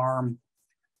whole arm,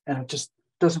 and it just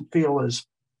doesn't feel as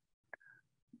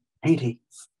painty.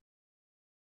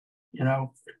 You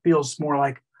know, it feels more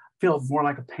like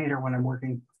a painter when I'm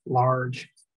working large.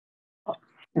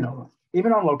 You know,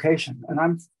 even on location. And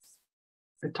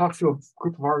I talked to a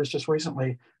group of artists just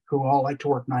recently who all like to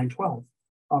work 9/12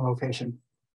 on location.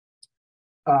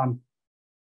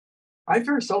 I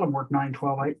very seldom work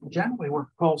 9/12. I generally work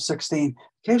 12/16,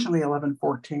 occasionally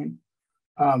 11/14.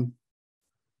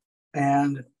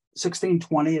 And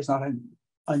 16/20 is not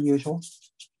unusual.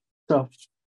 So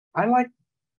I like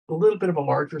a little bit of a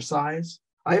larger size.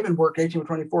 I even work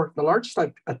 18/24. The largest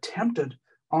I've attempted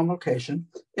on location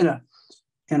in a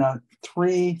about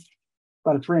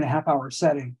a 3.5 hour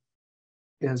setting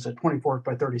is a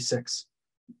 24/36.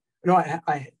 You know,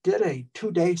 I did a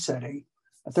 2-day setting,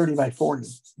 a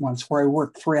 30/40 once, where I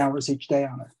worked 3 hours each day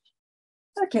on it.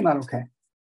 That came out okay.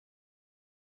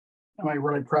 Am I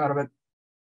really proud of it?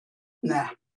 Nah.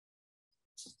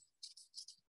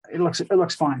 It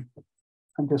looks fine.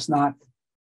 I'm just not.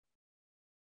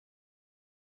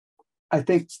 I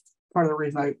think part of the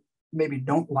reason I maybe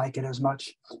don't like it as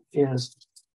much is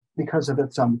because of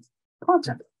its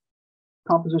content,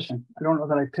 composition. I don't know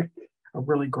that I picked a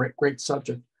really great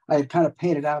subject. I had kind of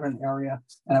painted out an area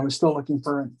and I was still looking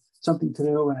for something to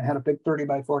do, and I had a big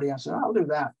 30/40. I said, I'll do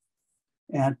that.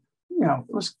 And you know,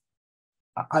 it was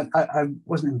I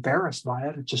wasn't embarrassed by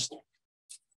it. It just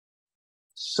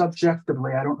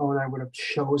subjectively, I don't know that I would have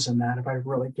chosen that if I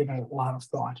really given it a lot of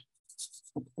thought.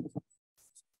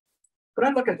 But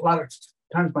I look at a lot of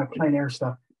times my plein air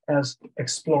stuff as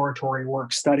exploratory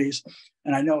work studies.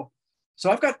 And I know, so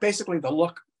I've got basically the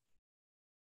look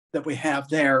that we have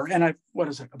there. And what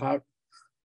is it, about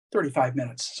 35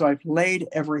 minutes. So I've laid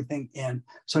everything in.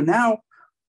 So now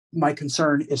my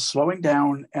concern is slowing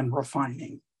down and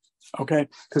refining, okay?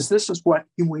 Because this is what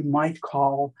we might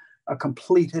call a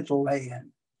completed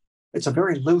lay-in. It's a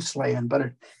very loose lay-in, but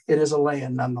it is a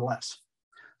lay-in nonetheless.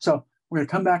 So we're going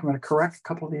to come back. I'm going to correct a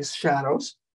couple of these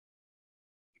shadows.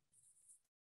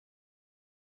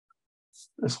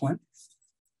 This one.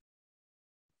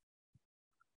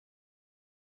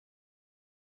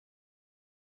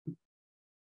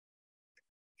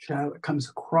 Shadow that comes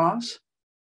across.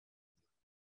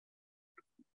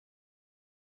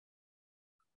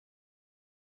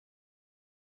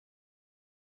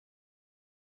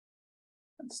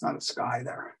 It's not a sky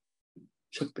there.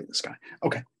 Should be the sky.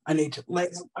 Okay, I need to lay.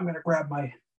 I'm going to grab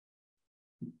I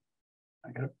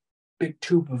got a big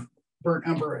tube of burnt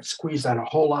umber. I squeezed out a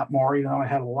whole lot more, even though I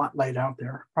had a lot laid out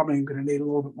there. Probably going to need a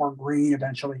little bit more green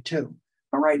eventually too.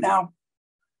 But right now,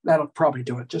 that'll probably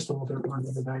do it. Just a little bit more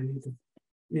that I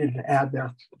needed to add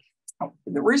there. Oh,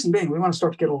 the reason being, we want to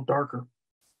start to get a little darker.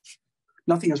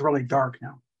 Nothing is really dark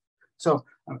now. So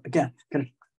again,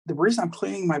 the reason I'm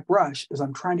cleaning my brush is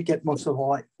I'm trying to get most of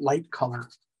the light color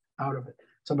out of it.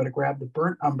 So I'm going to grab the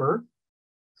burnt umber,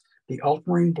 the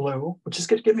ultramarine blue, which is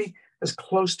going to give me as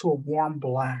close to a warm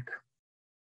black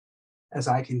as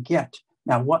I can get.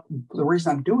 Now, the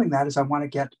reason I'm doing that is I want to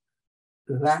get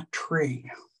that tree.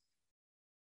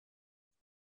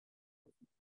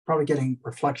 Probably getting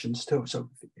reflections too. So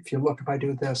if you look, if I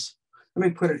do this, let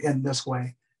me put it in this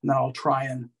way, and then I'll try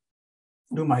and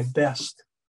do my best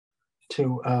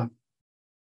to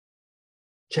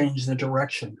change the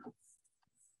direction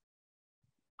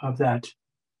of that,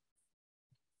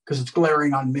 because it's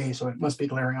glaring on me, so it must be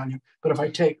glaring on you. But if I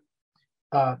take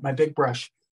my big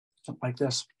brush, something like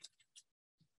this,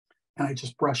 and I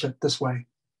just brush it this way,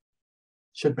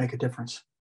 Should make a difference.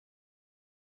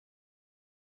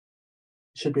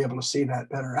 Should be able to see that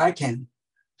better. I can,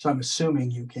 so I'm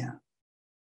assuming you can.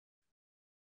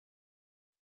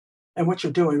 And what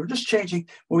you're doing, we're just changing,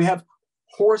 when we have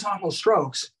horizontal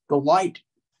strokes, the light,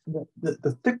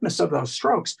 the thickness of those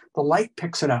strokes, the light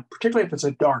picks it up, particularly if it's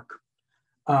a dark.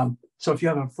 So if you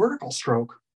have a vertical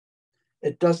stroke,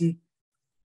 it doesn't,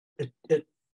 it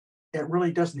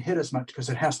really doesn't hit as much because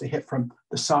it has to hit from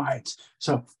the sides.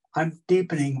 So I'm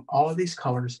deepening all of these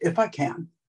colors if I can,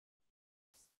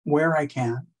 where I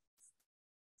can.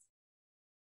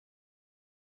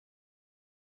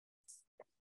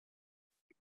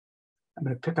 I'm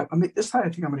going to pick up, this time I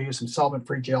think I'm going to use some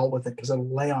solvent-free gel with it because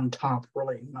it'll lay on top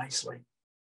really nicely.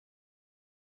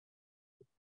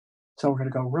 So we're going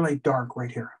to go really dark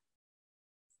right here.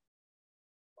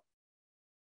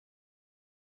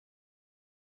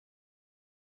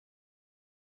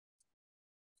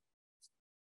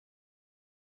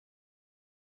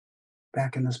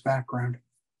 Back in this background.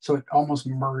 So it almost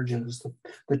merges.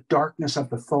 The darkness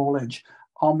of the foliage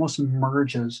almost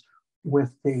merges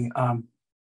with the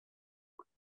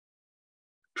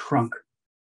trunk.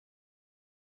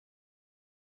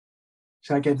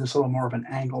 So I gave this a little more of an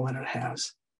angle than it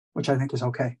has, which I think is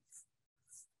okay.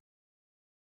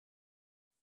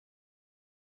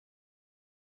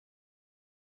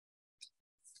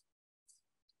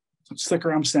 So it's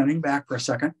thicker. I'm standing back for a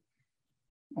second.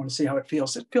 I want to see how it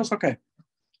feels. It feels okay.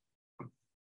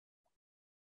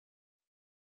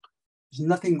 There's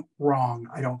nothing wrong,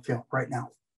 I don't feel right now.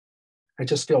 I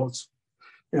just feel it's,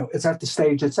 it's at the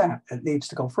stage it's at. It needs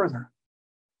to go further.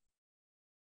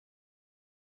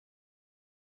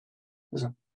 There's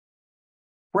a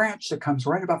branch that comes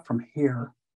right about from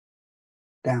here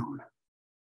down.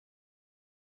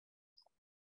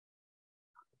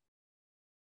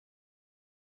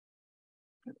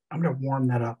 I'm going to warm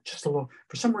that up just a little.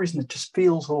 For some reason, it just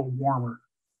feels a little warmer.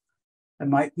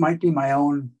 It might be my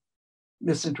own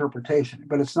misinterpretation,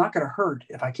 but it's not going to hurt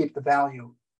if I keep the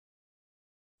value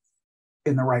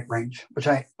in the right range, which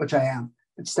I am.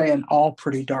 It's staying all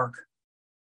pretty dark.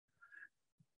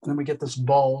 And then we get this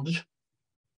bulge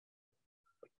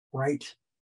right.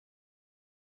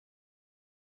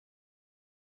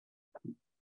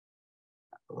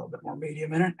 A little bit more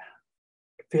medium in it.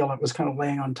 I feel it was kind of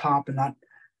laying on top and not,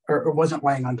 or it wasn't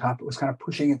laying on top. It was kind of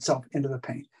pushing itself into the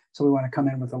paint. So we want to come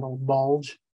in with a little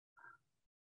bulge.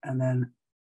 And then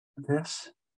this,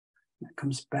 it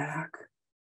comes back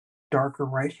darker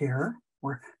right here,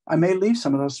 where I may leave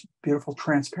some of those beautiful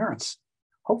transparents.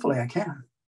 Hopefully I can.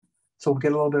 So we'll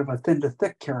get a little bit of a thin to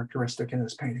thick characteristic in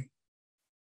this painting.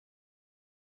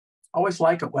 I always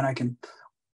like it when I can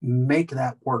make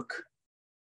that work.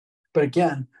 But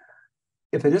again,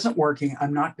 if it isn't working,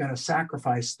 I'm not going to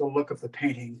sacrifice the look of the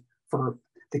painting for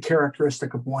the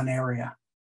characteristic of one area.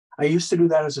 I used to do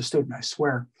that as a student, I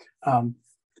swear.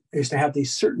 I used to have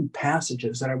these certain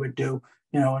passages that I would do,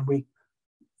 and we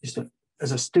used to,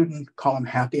 as a student, call them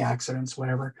happy accidents,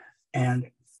 whatever.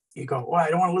 And you go, well, I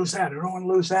don't want to lose that. I don't want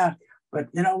to lose that. But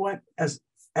you know what? As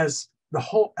a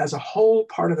whole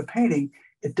part of the painting,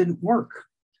 it didn't work.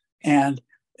 And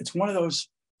it's one of those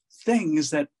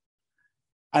things that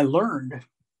I learned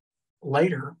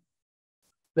later,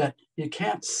 that you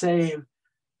can't save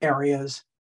areas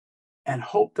and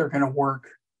hope they're going to work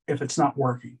if it's not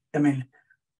working. I mean,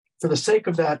 for the sake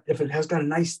of that, if it has got a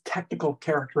nice technical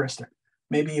characteristic,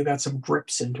 maybe you got some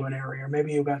drips into an area, or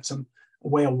maybe you got some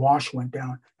way a wash went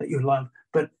down that you love.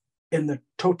 But in the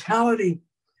totality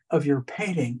of your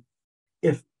painting,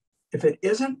 if it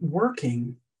isn't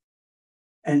working,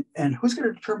 and who's going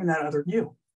to determine that other than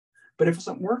you? But if it's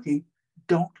not working,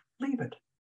 don't leave it.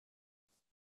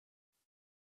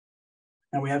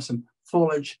 Now we have some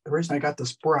foliage. The reason I got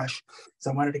this brush is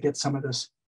I wanted to get some of this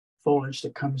foliage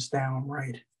that comes down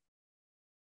right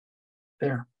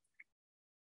there.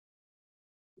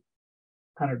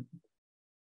 Kind of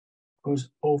goes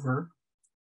over.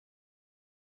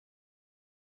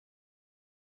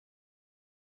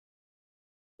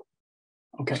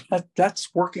 Okay,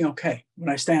 that's working okay. When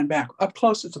I stand back, up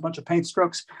close, it's a bunch of paint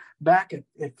strokes. Back, it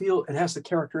has the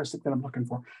characteristic that I'm looking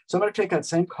for. So I'm going to take that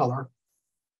same color,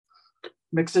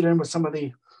 mix it in with some of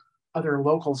the other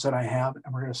locals that I have,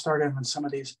 and we're going to start in with some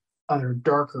of these other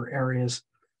darker areas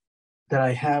that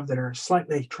I have that are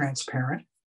slightly transparent.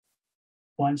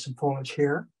 Some foliage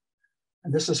here,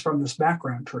 and this is from this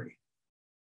background tree.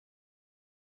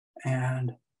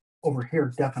 And over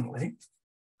here, definitely.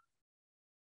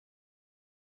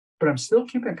 But I'm still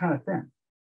keeping it kind of thin.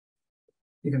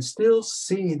 You can still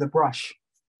see the brush.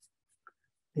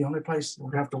 The only place we're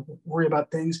going to have to worry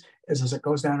about things is as it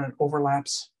goes down and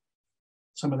overlaps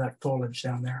some of that foliage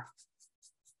down there,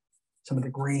 some of the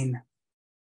green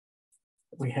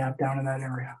that we have down in that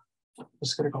area.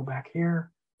 It's going to go back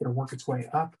here. It'll work its way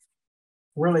up.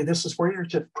 Really, this is where you're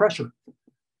just pressure.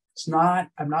 It's not,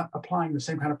 I'm not applying the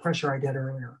same kind of pressure I did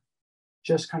earlier,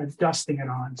 just kind of dusting it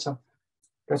on. So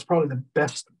that's probably the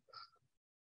best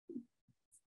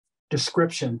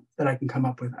description that I can come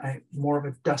up with. More of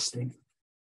a dusting.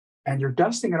 And you're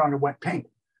dusting it on a wet paint.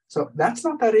 So that's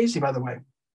not that easy, by the way.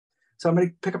 So I'm going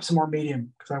to pick up some more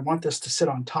medium because I want this to sit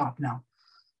on top now.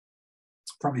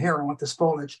 From here, I want this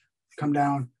foliage to come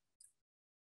down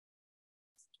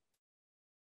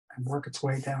and work its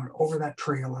way down over that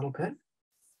tree a little bit.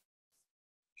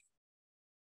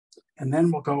 And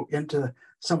then we'll go into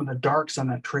some of the darks on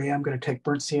that tree. I'm going to take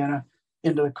burnt sienna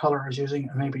into the color I was using,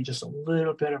 and maybe just a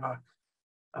little bit of a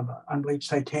unbleached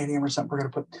titanium or something. We're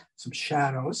going to put some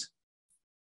shadows.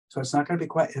 So it's not going to be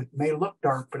quite, it may look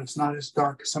dark, but it's not as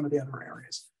dark as some of the other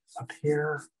areas. Up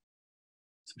here,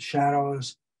 some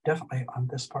shadows, definitely on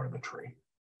this part of the tree.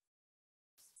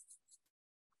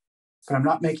 But I'm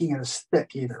not making it as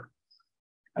thick either.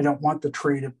 I don't want the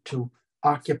tree to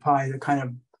occupy the kind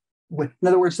of width. In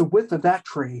other words, the width of that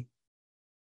tree,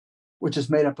 which is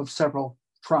made up of several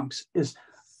trunks, is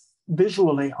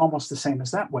visually almost the same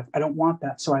as that width. I don't want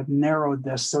that, so I've narrowed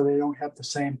this so they don't have the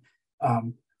same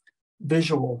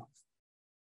visual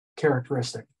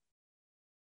characteristic.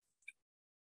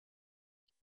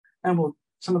 And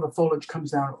some of the foliage comes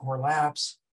down,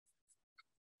 overlaps.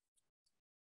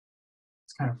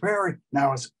 It's kind of very,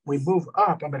 now as we move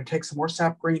up, I'm going to take some more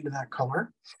sap green to that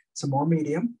color, some more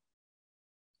medium.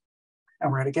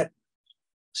 And we're going to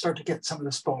start to get some of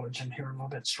this foliage in here a little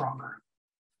bit stronger.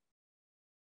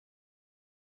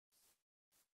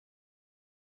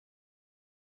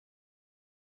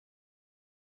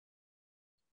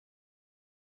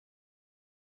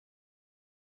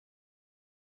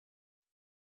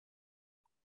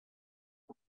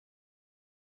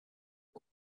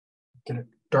 Get it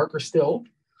darker still,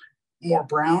 more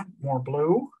brown, more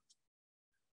blue.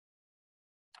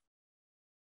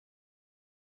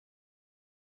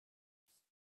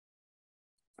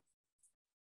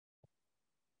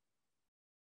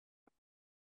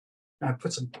 And I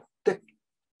put some thick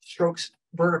strokes,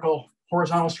 vertical,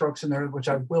 horizontal strokes in there, which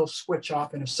I will switch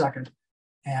off in a second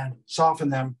and soften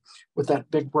them with that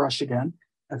big brush again.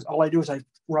 And all I do is I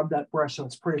rub that brush so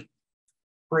it's pretty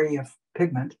free of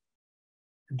pigment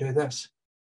and do this.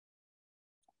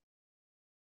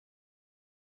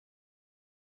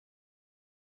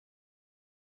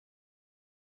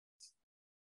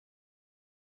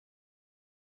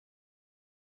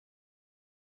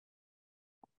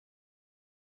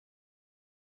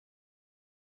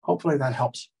 Hopefully that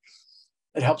helps.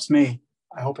 It helps me.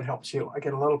 I hope it helps you. I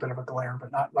get a little bit of a glare,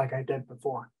 but not like I did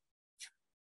before.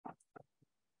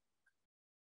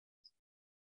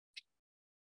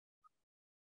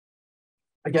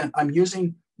 Again, I'm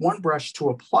using one brush to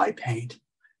apply paint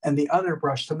and the other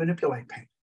brush to manipulate paint.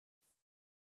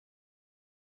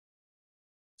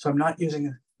 So I'm not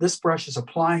using, this brush is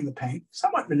applying the paint,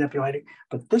 somewhat manipulating,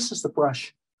 but this is the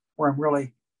brush where I'm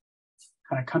really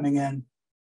kind of coming in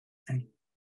and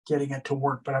getting it to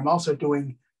work. But I'm also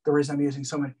doing, the reason I'm using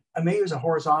so many, I may use a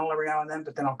horizontal every now and then,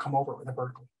 but then I'll come over it with a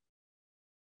vertical.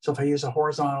 So if I use a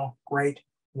horizontal, great,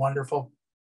 wonderful.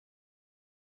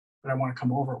 But I want to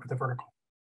come over it with a vertical.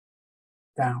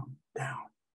 Down, down,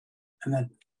 and then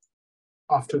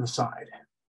off to the side.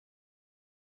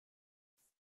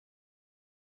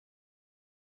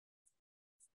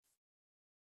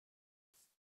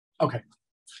 Okay,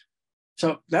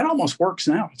 so that almost works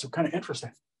now. It's kind of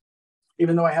interesting.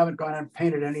 Even though I haven't gone and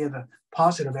painted any of the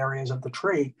positive areas of the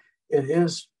tree, it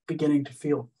is beginning to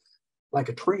feel like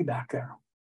a tree back there.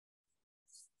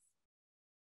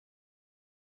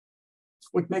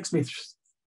 Which makes me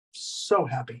so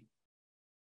happy.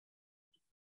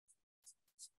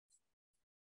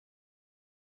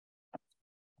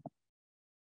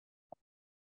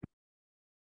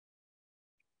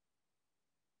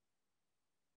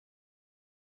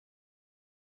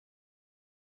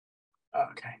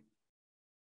 Okay.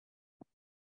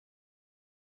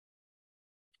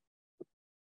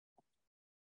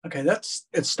 Okay,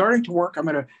 it's starting to work. I'm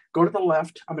going to go to the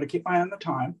left. I'm going to keep my eye on the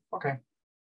time. Okay.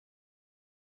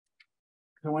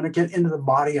 I want to get into the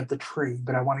body of the tree,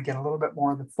 but I want to get a little bit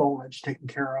more of the foliage taken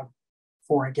care of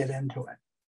before I get into it.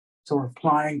 So we're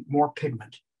applying more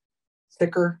pigment,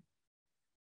 thicker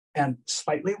and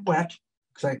slightly wet,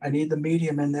 because I need the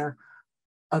medium in there.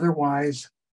 Otherwise,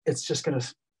 it's just going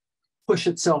to push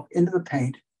itself into the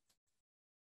paint.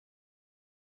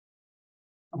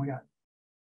 And we got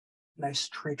a nice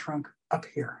tree trunk up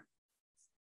here.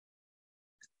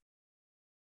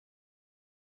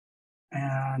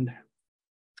 And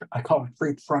I call it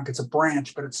tree trunk. It's a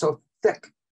branch, but it's so thick.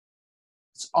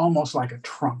 It's almost like a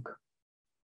trunk.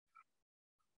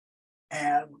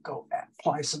 And we'll go and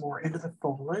apply some more into the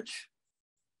foliage.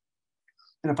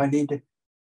 And if I need to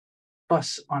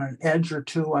fuss on an edge or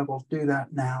two, I will do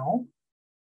that now.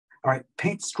 All right,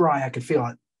 paint's dry, I can feel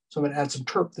it. So I'm gonna add some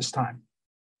turp this time.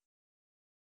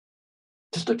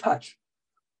 Just a touch.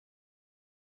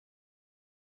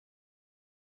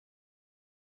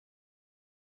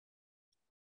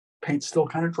 Paint's still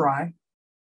kind of dry.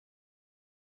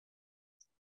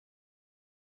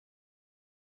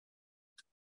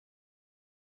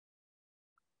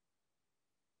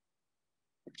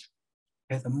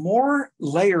 Okay, the more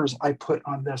layers I put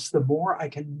on this, the more I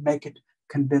can make it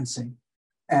convincing.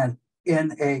 And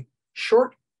in a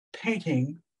short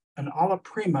painting, an alla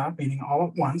prima, meaning all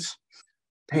at once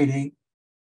painting,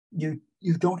 you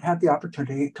don't have the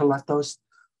opportunity to let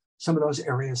some of those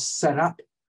areas set up.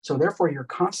 So therefore, you're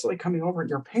constantly coming over and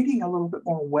you're painting a little bit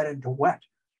more wet into wet,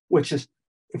 which is,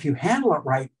 if you handle it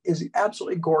right, is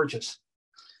absolutely gorgeous.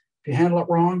 If you handle it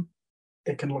wrong,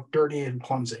 it can look dirty and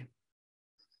clumsy.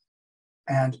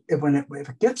 And if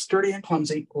it gets dirty and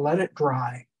clumsy, let it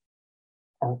dry.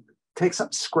 Or take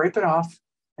something, scrape it off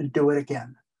and do it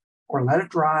again. Or let it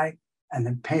dry and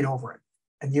then paint over it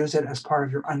and use it as part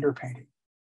of your underpainting.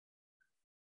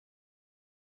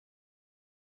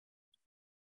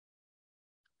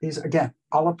 These, again,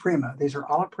 alla prima. These are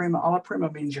alla prima. Alla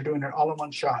prima means you're doing it all in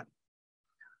one shot.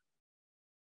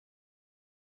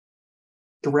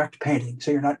 Direct painting.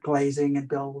 So you're not glazing and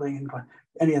building and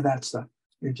any of that stuff.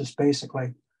 You're just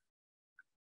basically,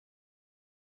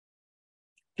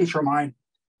 teacher of mine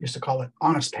used to call it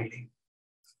honest painting.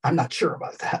 I'm not sure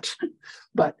about that,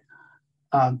 but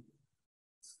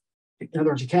in other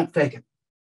words, you can't fake it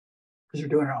because you're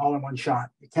doing it all in one shot.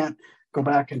 You can't go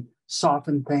back and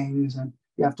soften things, and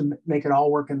you have to make it all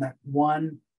work in that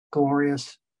one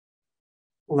glorious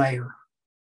layer.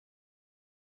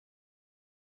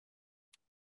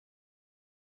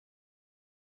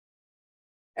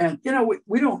 And, you know,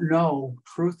 we don't know,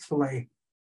 truthfully,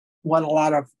 what a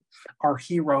lot of our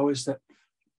heroes that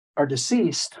are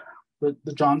deceased, the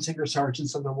John Singer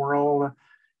Sargents of the world,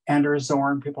 Anders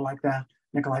Zorn, people like that,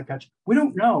 Nikolai Petch, we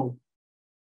don't know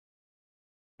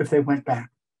if they went back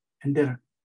and did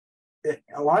it.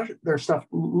 A lot of their stuff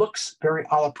looks very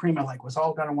alla prima, like it was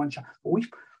all done in one shot. But we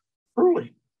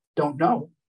truly don't know.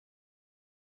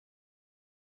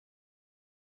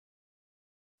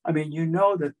 I mean, you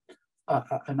know that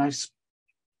a nice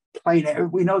plain,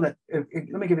 we know that, let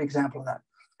me give you an example of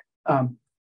that.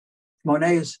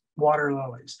 Monet's water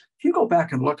lilies. If you go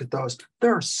back and look at those,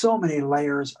 there are so many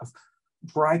layers of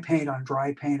dry paint on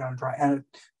dry paint on dry, and it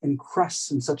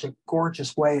encrusts in such a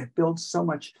gorgeous way. It builds so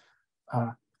much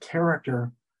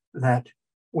character that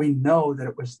we know that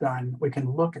it was done. We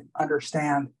can look and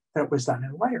understand that it was done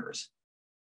in layers.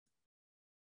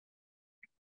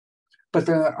 But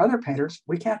there are other painters,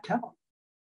 we can't tell.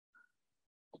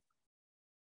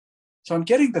 So I'm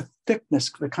getting the thickness,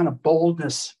 the kind of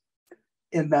boldness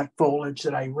in that foliage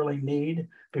that I really need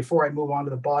before I move on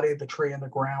to the body of the tree and the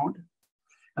ground.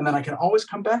 And then I can always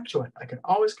come back to it. I can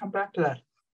always come back to that.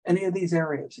 Any of these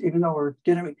areas, even though we're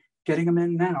getting them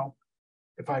in now,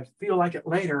 if I feel like it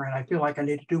later and I feel like I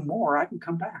need to do more, I can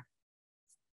come back.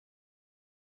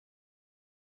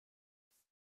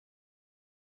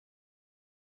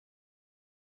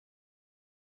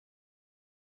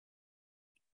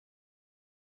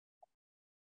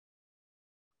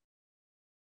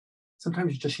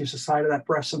 Sometimes you just use the side of that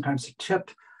brush, sometimes the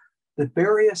tip, the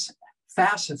various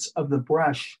facets of the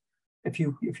brush. If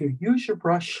you use your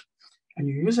brush and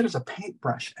you use it as a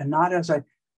paintbrush and not as a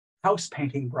house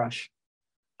painting brush,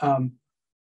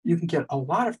 you can get a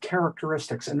lot of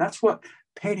characteristics. And that's what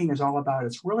painting is all about.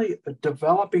 It's really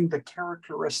developing the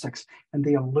characteristics and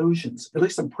the illusions. At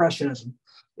least Impressionism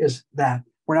is that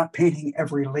we're not painting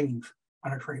every leaf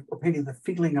on a tree. We're painting the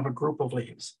feeling of a group of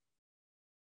leaves.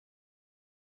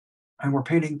 And we're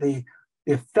painting the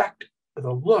effect,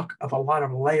 the look of a lot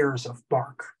of layers of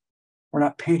bark. We're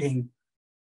not painting,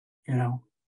 you know.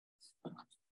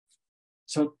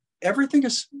 So everything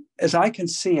is, as I can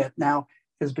see it now,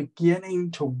 is beginning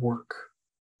to work.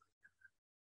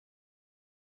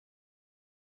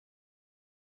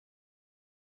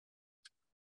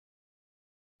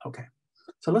 Okay,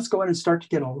 so let's go ahead and start to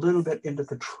get a little bit into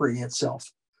the tree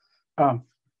itself.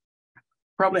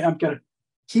 Probably I'm going to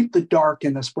keep the dark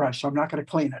in this brush, so I'm not going to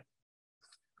clean it.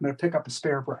 I'm going to pick up a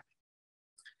spare brush.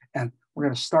 And we're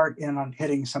going to start in on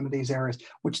hitting some of these areas,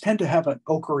 which tend to have an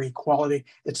ochre quality.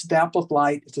 It's dappled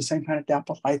light. It's the same kind of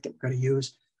dappled light that we're going to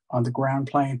use on the ground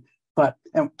plane. But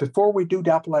and before we do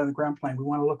dapple light on the ground plane, we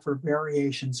want to look for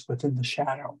variations within the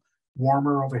shadow.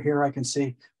 Warmer over here, I can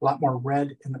see a lot more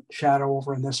red in the shadow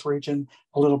over in this region,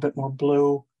 a little bit more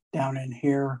blue down in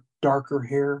here, darker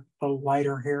here, a little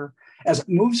lighter here. As it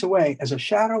moves away, as a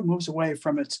shadow moves away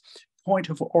from its point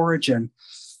of origin,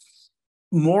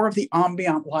 more of the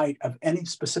ambient light of any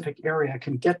specific area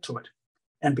can get to it.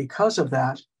 And because of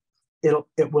that,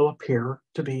 it will appear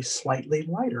to be slightly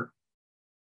lighter.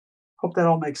 Hope that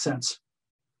all makes sense.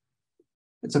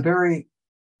 It's a very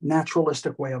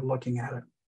naturalistic way of looking at it.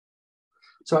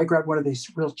 So I grabbed one of these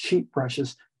real cheap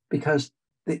brushes because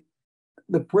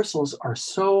the bristles are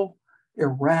so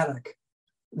erratic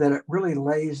that it really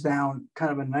lays down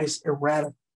kind of a nice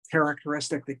erratic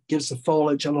characteristic that gives the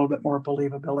foliage a little bit more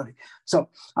believability. So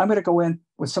I'm going to go in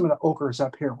with some of the ochres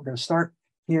up here. We're going to start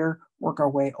here, work our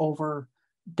way over,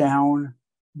 down,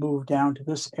 move down to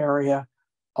this area,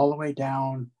 all the way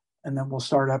down, and then we'll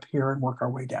start up here and work our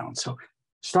way down. So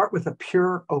start with a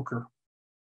pure ochre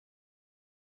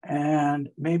and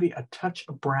maybe a touch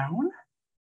of brown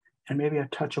and maybe a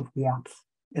touch of warmth.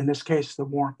 In this case, the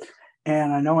warmth.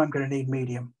 And I know I'm going to need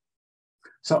medium.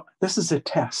 So this is a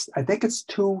test. I think it's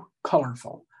too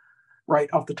colorful right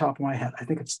off the top of my head. I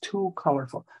think it's too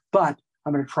colorful, but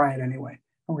I'm going to try it anyway.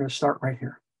 I'm going to start right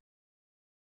here.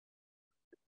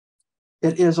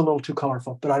 It is a little too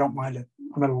colorful, but I don't mind it.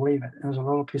 I'm going to leave it. There's a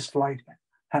little piece of light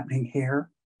happening here.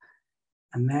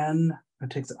 And then I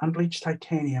take the unbleached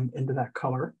titanium into that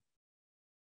color.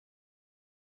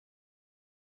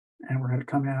 And we're going to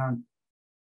come in on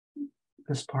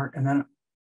this part and then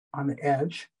on the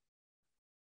edge,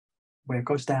 the way it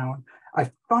goes down.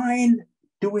 I find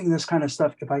doing this kind of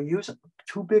stuff, if I use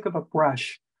too big of a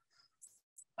brush,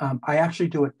 I actually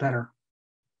do it better.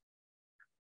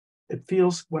 It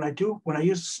feels, when I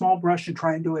use a small brush and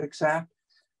try and do it exact,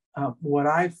 what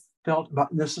I've felt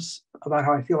about, this is about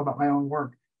how I feel about my own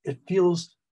work, it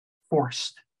feels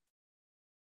forced.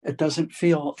 It doesn't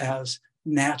feel as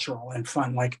natural and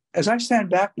fun. Like as I stand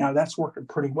back now, that's working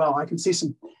pretty well. I can see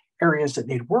some areas that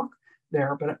need work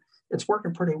there, but it's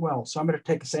working pretty well. So I'm going to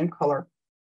take the same color,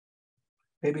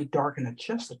 maybe darken it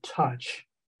just a touch.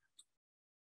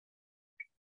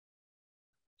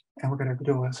 And we're going to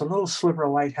do a little sliver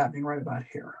of light happening right about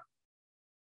here.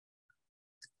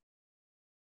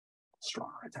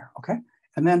 Strong right there, okay?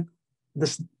 And then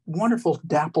this wonderful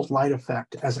dappled light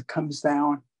effect as it comes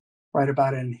down right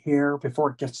about in here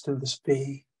before it gets to this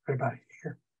V, right about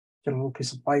here. Get a little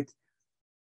piece of light,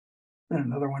 then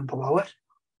another one below it.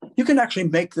 You can actually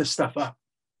make this stuff up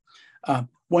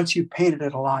once you've painted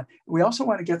it a lot. We also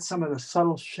want to get some of the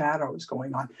subtle shadows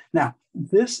going on. Now,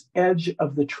 this edge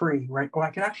of the tree, right? Oh, I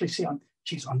can actually see on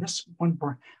this one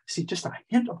branch, see just a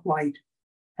hint of light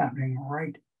happening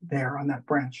right there on that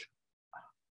branch.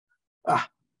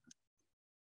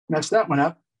 Messed that one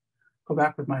up. Go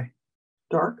back with my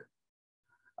dark.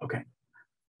 Okay.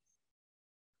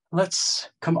 Let's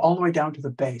come all the way down to the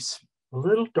base. A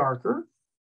little darker.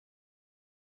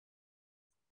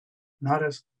 Not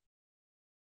as.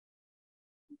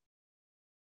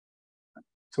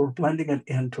 So we're blending it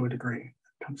in to a degree.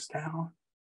 It comes down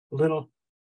a little.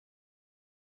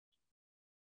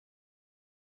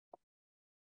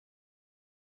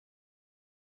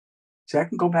 See, I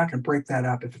can go back and break that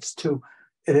up if it's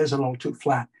it is a little too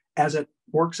flat. As it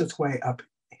works its way up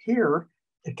here,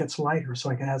 it gets lighter. So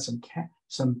I can add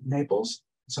some maples,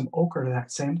 some ochre to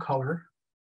that same color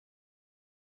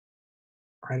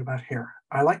right about here.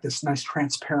 I like this nice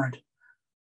transparent,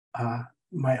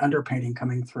 my underpainting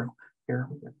coming through. Here,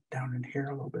 we get down in here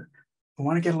a little bit. I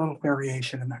want to get a little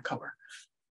variation in that color.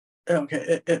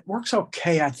 Okay, it works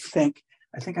okay, I think.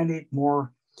 I think I need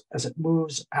more as it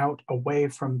moves out away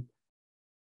from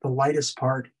the lightest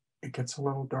part. It gets a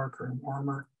little darker and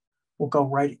warmer. We'll go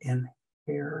right in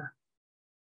here.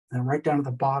 And right down to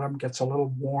the bottom gets a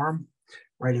little warm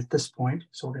right at this point.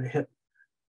 So we're going to hit,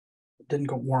 it didn't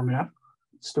go warm enough.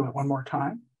 Let's do it one more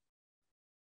time.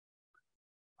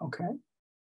 Okay.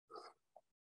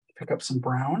 Pick up some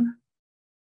brown.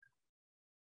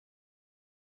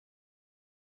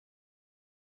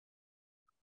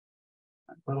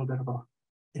 A little bit of a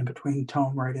in-between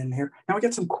tone right in here. Now we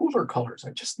get some cooler colors.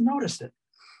 I just noticed it.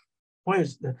 Boy,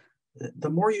 is the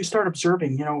more you start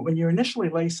observing, you know, when you initially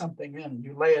lay something in,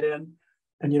 you lay it in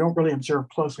and you don't really observe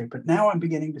closely. But now I'm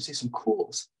beginning to see some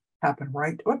cools happen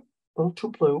right. Oh, a little too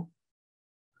blue.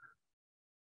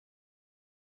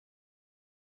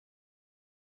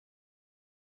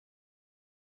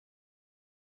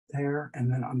 There,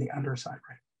 and then on the underside,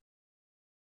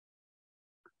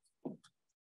 right.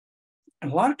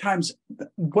 And a lot of times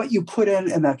what you put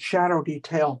in that shadow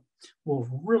detail will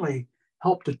really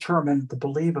help determine the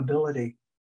believability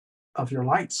of your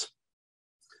lights.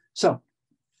 So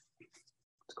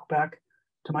let's go back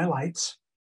to my lights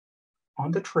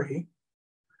on the tree,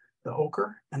 the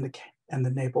ochre and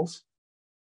the Naples.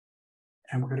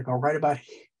 And we're going to go right about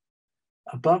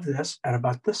above this, at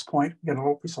about this point, we get a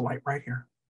little piece of light right here.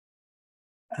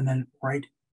 And then right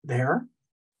there,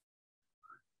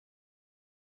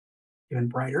 even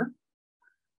brighter,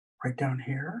 right down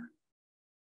here.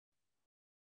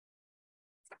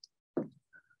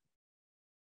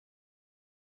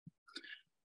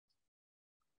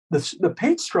 The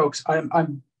paint strokes,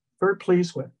 I'm very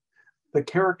pleased with the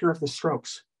character of the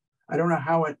strokes. I don't know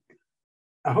how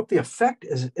I hope the effect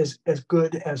is as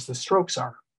good as the strokes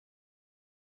are.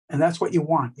 And that's what you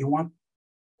want. You want,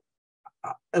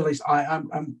 at least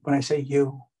I'm when I say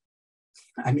you,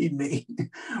 I mean me.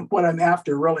 What I'm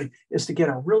after really is to get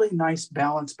a really nice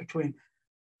balance between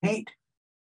paint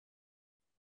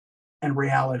and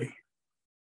reality.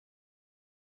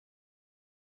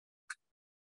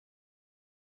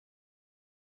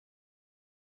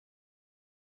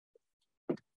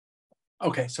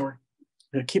 Okay, so we're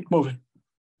going to keep moving.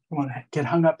 I want to get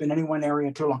hung up in any one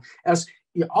area too long. As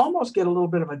you almost get a little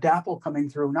bit of a dapple coming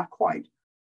through, not quite.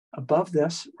 Above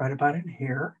this, right about in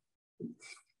here.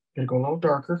 Going to go a little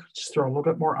darker, just throw a little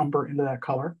bit more umber into that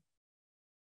color.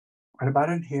 Right about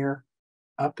in here,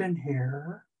 up in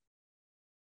here,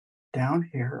 down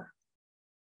here.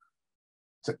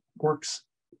 So it works.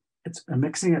 It's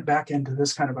mixing it back into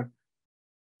this kind of a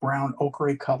brown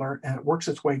ochre color, and it works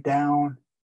its way down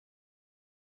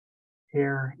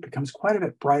here. It becomes quite a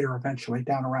bit brighter eventually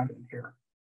down around in here.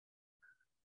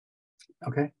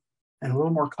 Okay, and a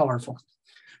little more colorful.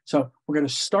 So we're going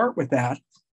to start with that.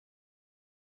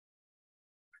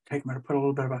 I'm going to put a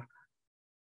little bit of a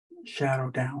shadow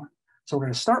down. So we're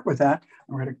going to start with that.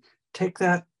 And we're going to take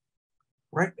that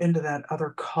right into that other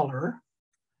color. I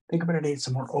think I'm going to need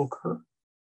some more ochre.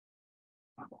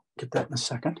 I'll get that in a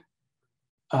second.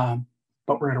 But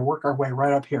we're going to work our way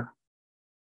right up here.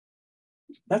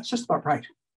 That's just about right.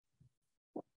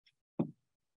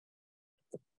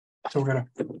 So we're going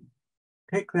to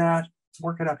take that,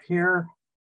 work it up here,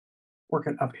 work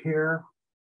it up here,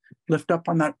 lift up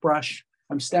on that brush.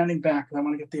 I'm standing back and I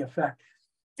want to get the effect.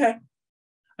 Okay.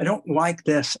 I don't like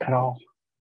this at all.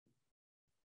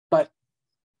 But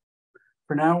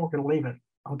for now, we're going to leave it.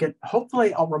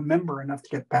 Hopefully I'll remember enough to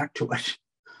get back to it.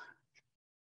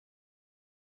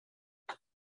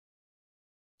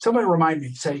 Somebody remind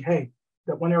me, say, hey,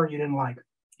 that one area you didn't like.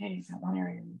 Hey, that one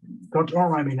area. Don't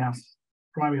remind me now.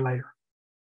 Remind me later.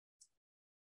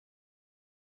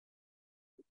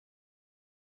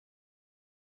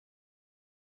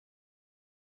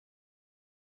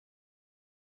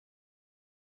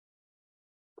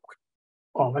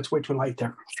 Oh, that's way too light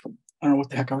there. I don't know what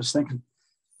the heck I was thinking.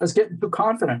 I was getting too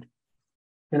confident.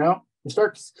 You know, you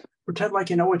start to pretend like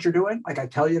you know what you're doing, like I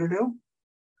tell you to do,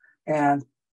 and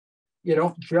you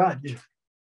don't judge.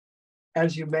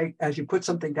 As you put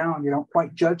something down, you don't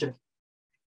quite judge it.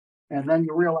 And then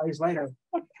you realize later,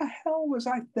 what the hell was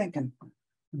I thinking?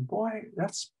 And boy,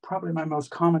 that's probably my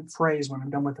most common phrase when I'm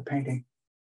done with the painting.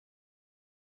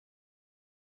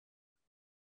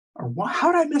 Or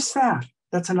how did I miss that?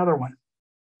 That's another one.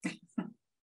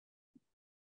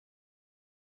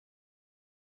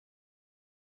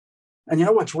 And you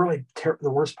know what's really the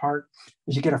worst part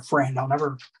is you get a friend. I'll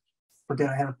never forget.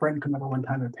 I had a friend come over one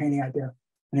time at a painting I did,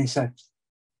 and he said,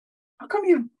 "How come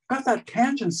you got that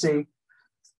tangency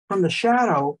from the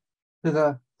shadow to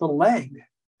the leg?"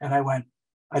 And I went,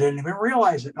 "I didn't even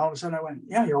realize it." And all of a sudden, I went,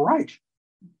 "Yeah, you're right."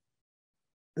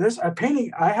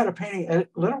 I had a painting. It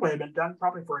literally had been done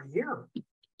probably for a year,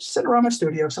 sitting around my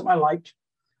studio, something I liked,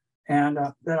 and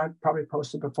that I probably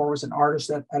posted before, was an artist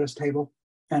at his table,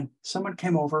 and someone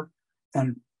came over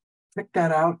and picked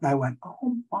that out, and I went,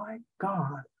 "Oh my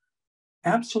God,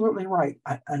 absolutely right."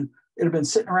 And it had been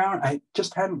sitting around. I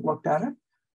just hadn't looked at it,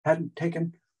 hadn't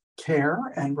taken care,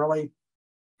 and really,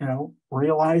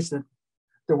 realized that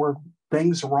there were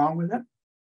things wrong with it.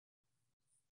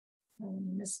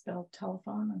 Misspelled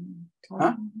telephone and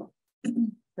telephone. Huh?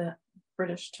 The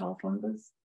British telephone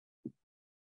booth.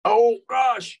 Oh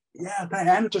gosh, yeah,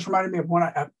 and it just reminded me of one.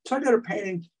 So I did a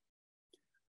painting.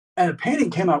 And the painting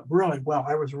came out really well.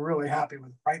 I was really happy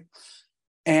with it, right?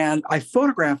 And I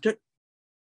photographed it.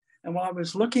 And while I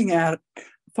was looking at the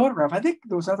photograph, I think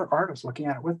there was other artists looking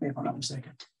at it with me, if I'm not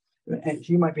mistaken. And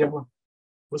you might be able to,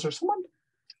 was there someone?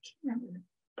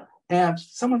 And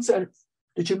someone said,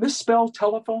 "Did you misspell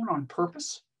telephone on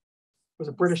purpose?" It was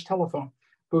a British telephone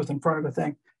booth in front of the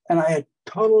thing. And I had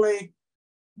totally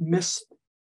misplaced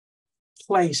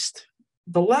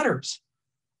the letters.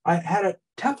 I had a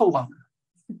Teflon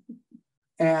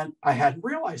and I hadn't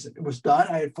realized it. It was done.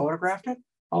 I had photographed it.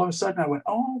 All of a sudden I went,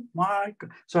 oh my God.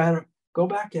 So I had to go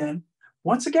back in.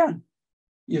 Once again,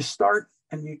 you start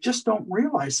and you just don't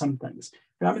realize some things.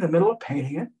 I'm in the middle of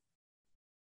painting it.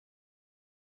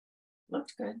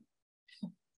 Looks good.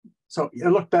 So it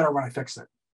looked better when I fixed it.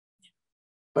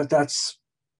 But that's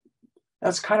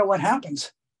kind of what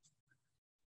happens.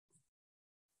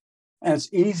 And it's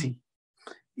easy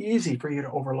for you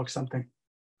to overlook something.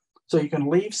 So you can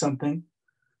leave something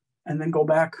and then go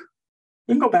back.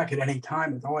 You can go back at any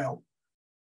time with oil.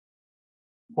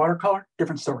 Watercolor,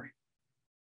 different story.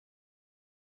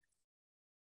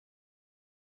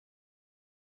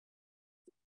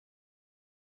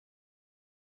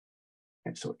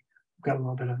 Okay, so we've got a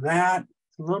little bit of that,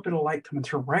 a little bit of light coming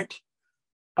through right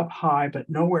up high, but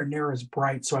nowhere near as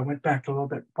bright. So I went back to a little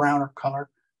bit browner color,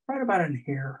 right about in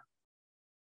here.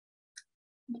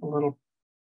 A little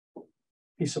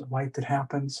piece of light that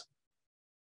happens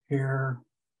here.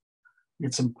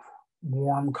 Get some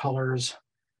warm colors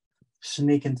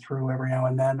sneaking through every now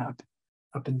and then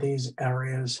up in these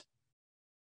areas.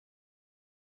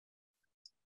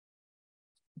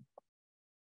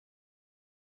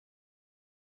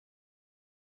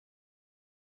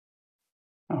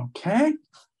 Okay,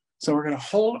 so we're going to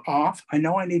hold off. I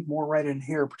know I need more right in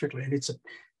here, particularly. I need some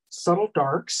subtle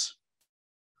darks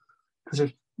because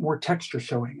there's more texture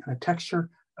showing. And the texture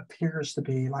appears to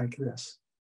be like this.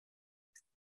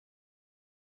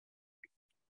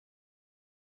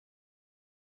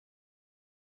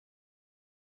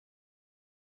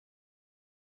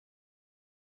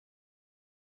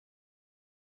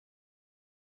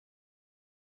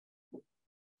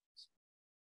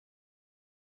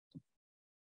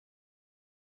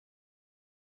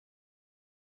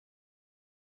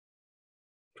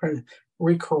 Try to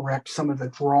recorrect some of the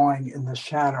drawing in the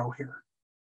shadow here.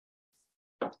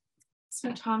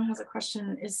 So Tom has a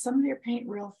question. Is some of your paint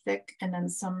real thick and then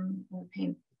some of the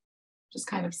paint just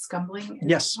kind of scumbling?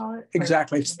 Yes,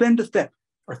 exactly. It's thin to thick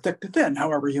or thick to thin,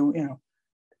 however you know,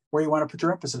 where you want to put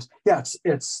your emphasis. Yeah,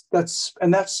 that's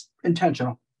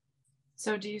intentional.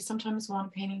 So do you sometimes want a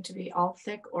painting to be all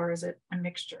thick or is it a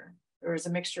mixture? Or is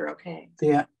a mixture okay?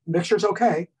 The mixture's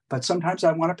okay, but sometimes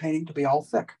I want a painting to be all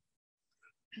thick.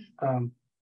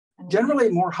 Generally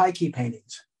more high key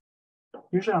paintings.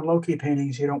 Usually on low key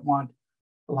paintings, you don't want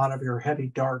a lot of your heavy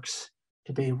darks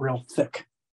to be real thick.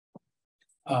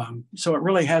 So it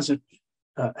really has it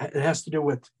has to do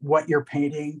with what you're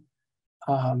painting,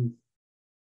 how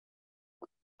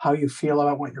you feel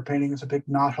about what you're painting. Is a big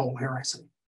knot hole here, I see.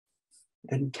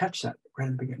 Didn't catch that right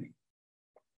in the beginning.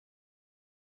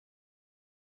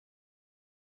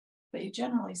 But you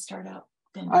generally start out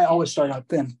thin. I always start out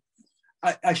thin.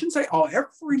 I shouldn't say all.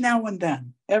 Every now and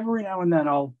then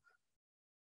I'll,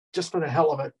 just for the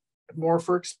hell of it, more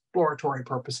for exploratory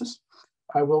purposes,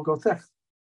 I will go thick.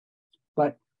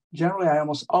 But generally, I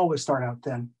almost always start out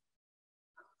thin.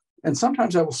 And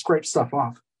sometimes I will scrape stuff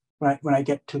off when I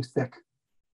get too thick.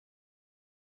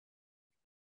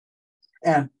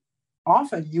 And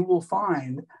often you will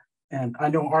find, and I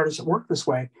know artists that work this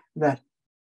way, that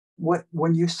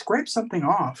when you scrape something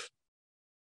off,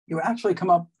 you actually come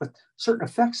up with certain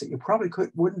effects that you probably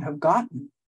wouldn't have gotten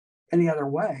any other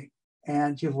way.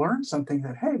 And you've learned something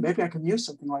that, hey, maybe I can use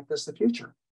something like this in the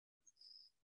future.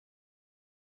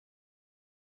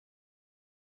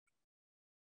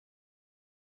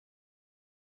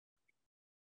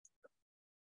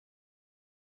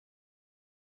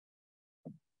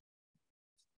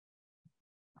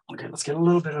 Okay, let's get a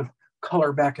little bit of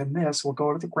color back in this. We'll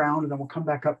go to the ground and then we'll come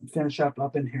back up and finish up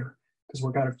in here because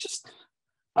we've got just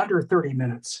under 30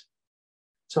 minutes.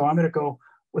 So I'm going to go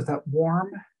with that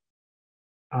warm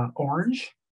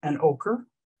orange and ochre,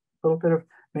 a little bit of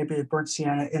maybe a burnt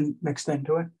sienna mixed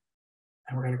into it.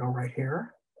 And we're going to go right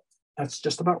here. That's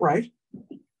just about right.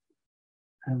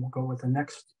 And we'll go with the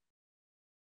next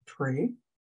tree.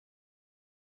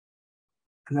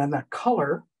 And then that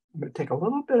color, I'm going to take a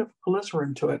little bit of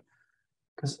glycerin to it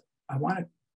because I want it,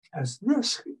 as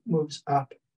this moves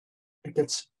up, it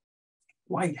gets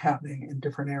light happening in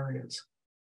different areas.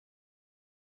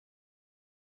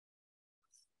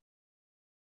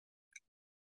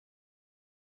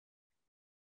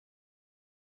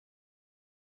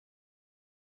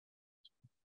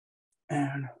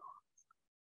 And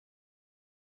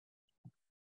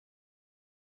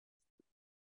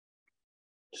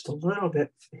just a little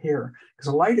bit here, because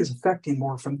the light is affecting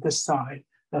more from this side.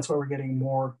 That's why we're getting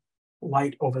more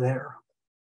light over there.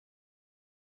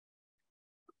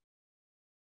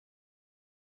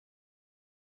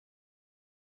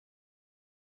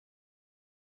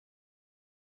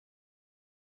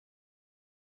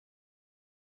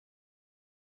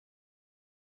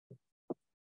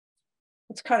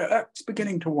 it's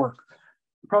beginning to work.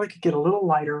 Probably could get a little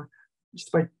lighter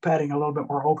just by adding a little bit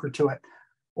more ochre to it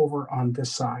over on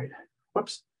this side.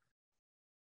 Whoops.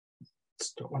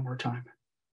 Let's do it one more time.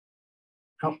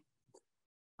 Oh,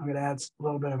 I'm going to add a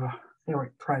little bit of a, there we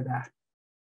go, try that.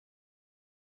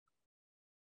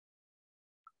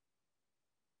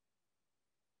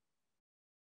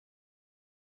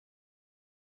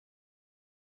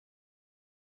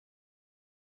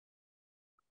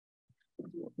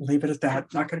 Leave it at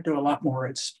that. Not going to do a lot more.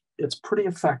 It's pretty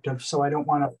effective, so I don't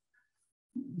want to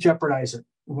jeopardize it.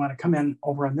 We want to come in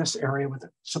over in this area with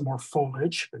some more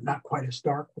foliage, but not quite as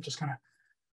dark. We'll just kind of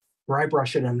dry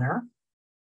brush it in there.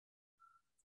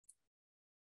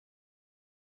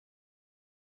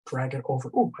 Drag it over.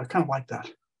 Oh, I kind of like that.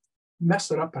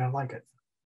 Messed it up, but I like it.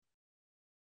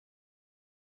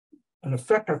 An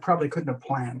effect I probably couldn't have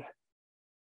planned.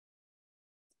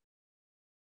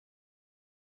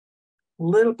 A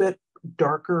little bit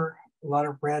darker, a lot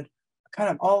of red,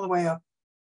 kind of all the way up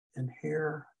in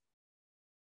here.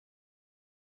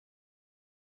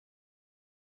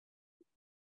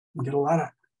 You get a lot of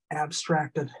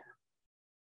abstracted,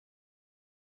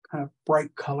 kind of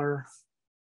bright color.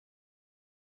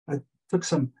 I took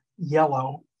some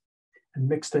yellow and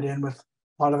mixed it in with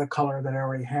a lot of the color that I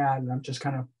already had. And I'm just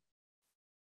kind of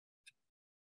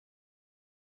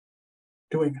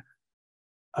doing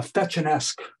a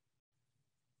Fetchinesque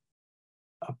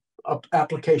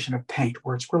application of paint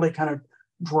where it's really kind of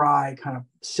dry, kind of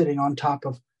sitting on top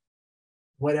of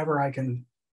whatever I can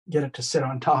get it to sit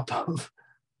on top of.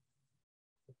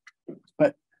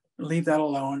 But leave that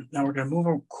alone. Now we're going to move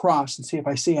across and see if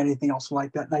I see anything else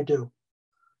like that, and I do.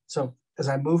 So as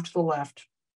I move to the left,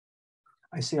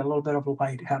 I see a little bit of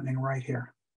light happening right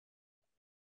here.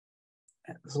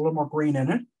 There's a little more green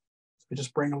in it. So we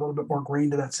just bring a little bit more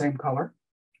green to that same color.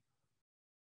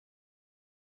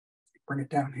 Bring it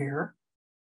down here.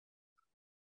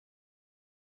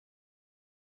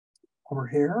 Over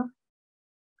here.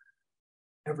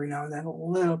 Every now and then, a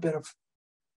little bit of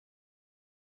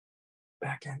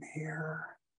back in here.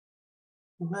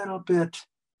 A little bit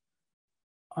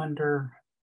under.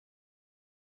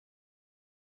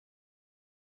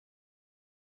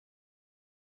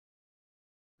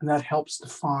 And that helps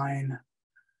define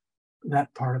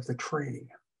that part of the tree.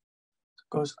 It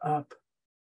goes up.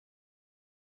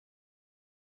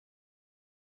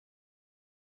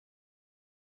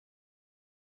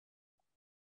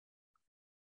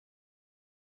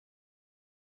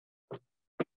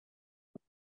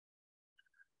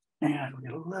 And we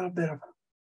get a little bit of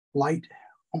light,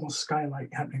 almost skylight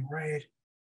happening right.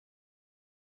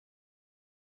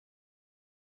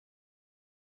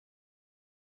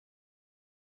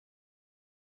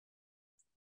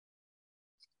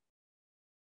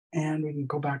 And we can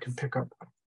go back and pick up a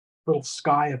little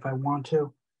sky if I want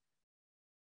to.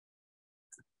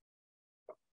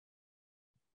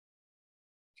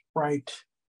 Right.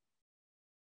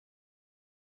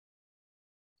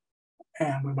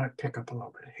 And we might pick up a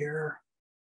little bit here.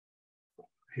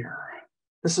 Here.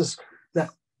 This is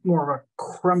that more of a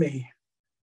crummy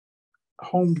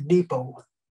Home Depot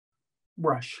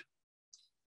brush.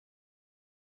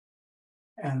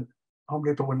 And Home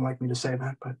Depot wouldn't like me to say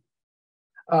that, but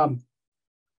and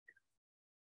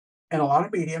a lot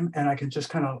of medium, and I can just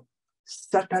kind of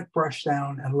set that brush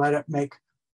down and let it make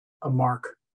a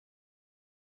mark.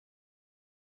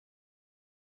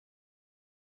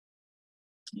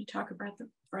 Can you talk about the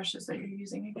brushes that you're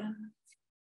using again?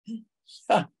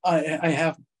 Yeah, I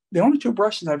have, the only two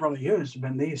brushes I've really used have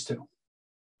been these two.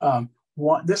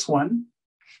 This one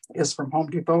is from Home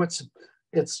Depot.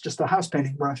 It's just a house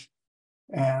painting brush,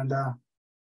 and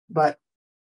but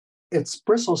its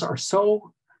bristles are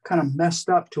so kind of messed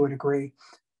up to a degree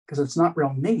because it's not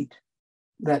real neat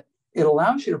that it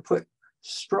allows you to put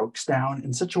strokes down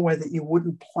in such a way that you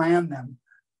wouldn't plan them.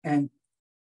 And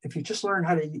if you just learn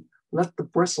how to let the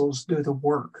bristles do the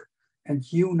work and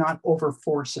you not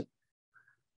overforce it,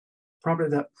 probably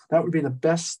that would be the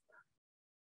best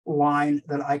line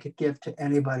that I could give to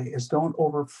anybody is don't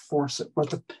overforce it. Let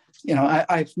the,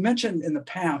 I've mentioned in the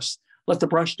past, let the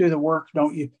brush do the work,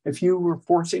 don't you? If you were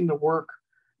forcing the work,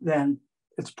 then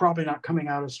it's probably not coming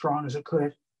out as strong as it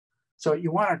could. So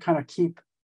you want to kind of keep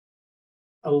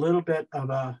a little bit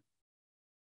of a,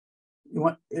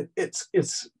 it's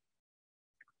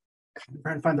I'm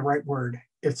trying to find the right word.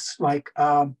 It's like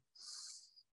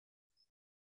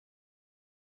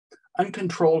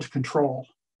uncontrolled control,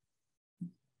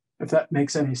 if that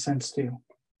makes any sense to you.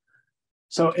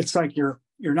 So it's like you're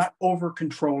not over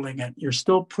controlling it. You're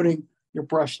still putting your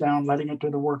brush down, letting it do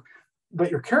the work, but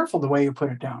you're careful the way you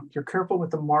put it down. You're careful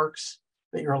with the marks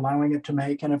that you're allowing it to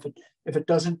make. And if it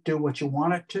doesn't do what you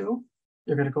want it to,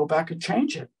 you're going to go back and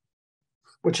change it,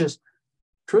 which is,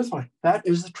 truthfully, that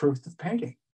is the truth of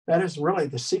painting. That is really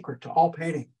the secret to all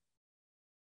painting.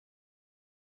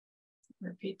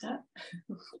 Repeat that.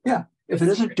 Yeah, if it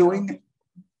isn't doing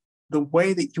the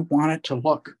way that you want it to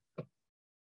look,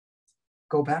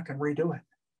 go back and redo it.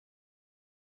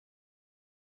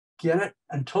 Get it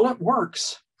until it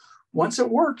works. Once it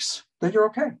works, then you're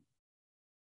okay.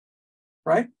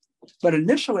 Right? But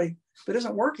initially, if it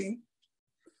isn't working,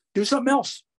 do something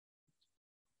else.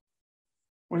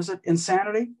 What is it?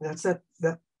 Insanity? That's that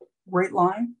great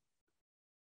line.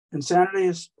 Insanity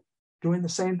is doing the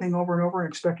same thing over and over and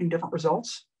expecting different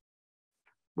results.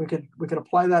 We could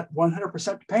apply that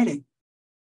 100% to painting.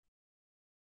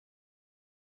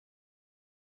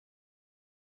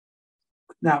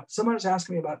 Now, someone is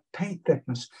asking me about paint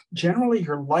thickness. Generally,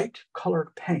 your light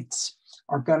colored paints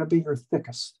are going to be your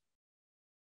thickest.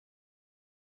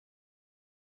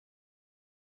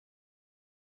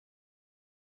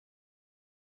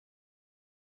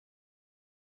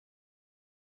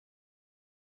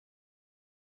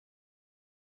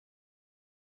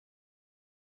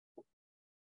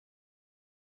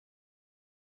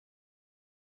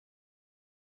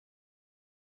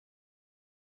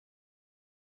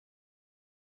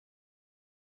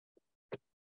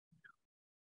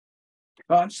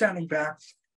 I'm standing back.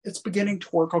 It's beginning to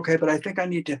work okay, but I think I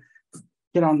need to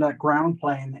get on that ground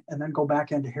plane and then go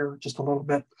back into here just a little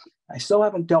bit. I still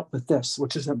haven't dealt with this,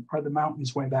 which are the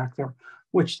mountains way back there,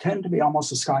 which tend to be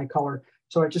almost a sky color.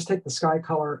 So I just take the sky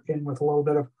color in with a little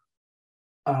bit of,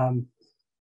 I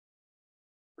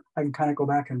can kind of go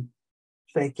back and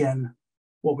fake in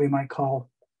what we might call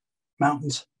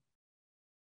mountains.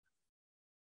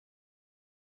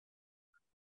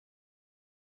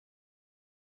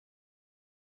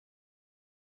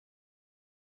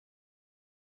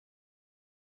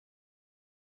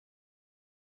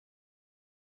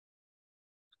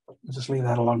 Just leave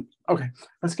that alone. Okay,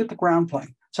 let's get the ground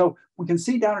plane. So we can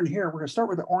see down in here, we're going to start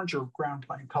with the oranger ground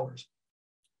plane colors.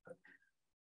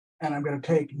 And I'm going to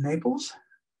take Naples,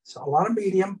 so a lot of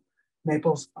medium,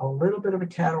 Naples, a little bit of a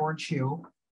cat orange hue,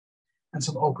 and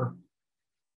some ochre.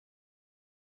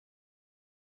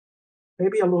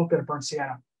 Maybe a little bit of burnt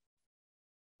sienna.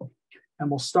 And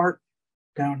we'll start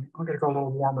down, I'm going to go a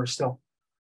little warmer still,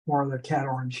 more of the cat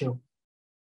orange hue.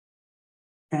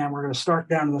 And we're going to start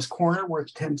down in this corner where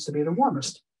it tends to be the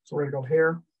warmest. So we're going to go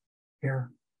here,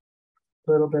 here,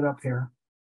 a little bit up here,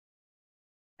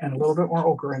 and a little bit more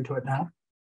ochre into it now.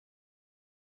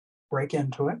 Break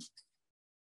into it.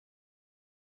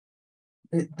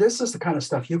 This is the kind of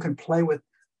stuff you can play with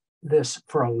this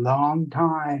for a long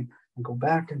time and go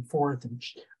back and forth and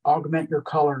augment your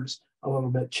colors a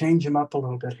little bit, change them up a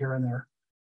little bit here and there.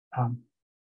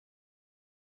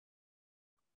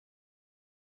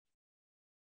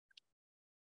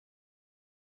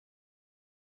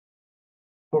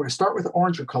 But we're going to start with the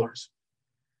oranger colors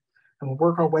and we'll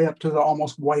work our way up to the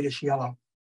almost whitish yellow.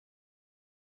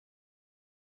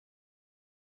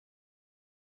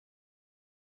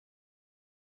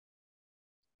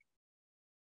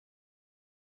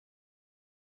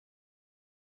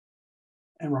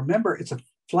 And remember, it's a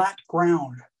flat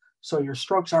ground, so your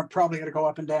strokes aren't probably going to go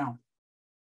up and down.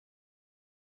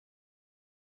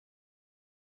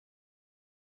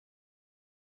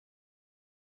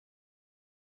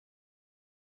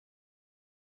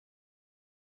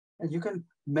 And you can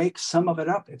make some of it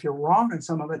up. If you're wrong in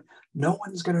some of it, no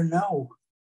one's going to know,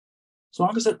 as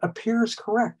long as it appears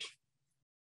correct.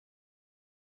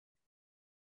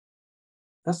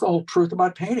 That's the whole truth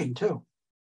about painting, too.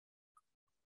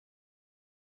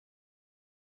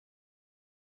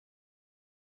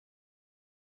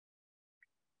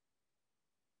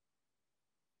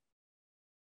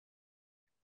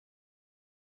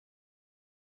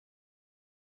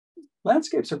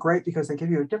 Landscapes are great because they give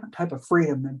you a different type of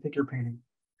freedom than figure painting.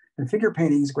 And figure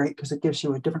painting is great because it gives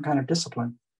you a different kind of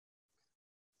discipline.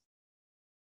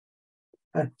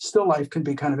 Still life can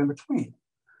be kind of in between.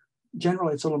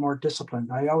 Generally, it's a little more disciplined.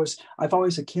 I've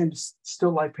always akin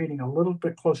still life painting a little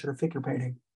bit closer to figure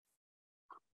painting,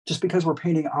 just because we're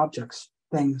painting objects,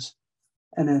 things.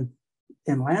 And then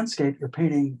in landscape, you're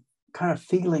painting kind of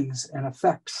feelings and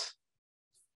effects,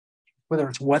 whether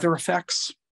it's weather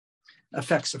effects,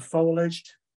 effects of foliage.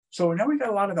 So now we got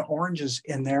a lot of the oranges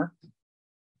in there.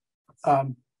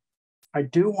 I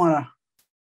do want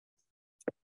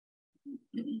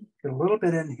to get a little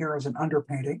bit in here as an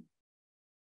underpainting.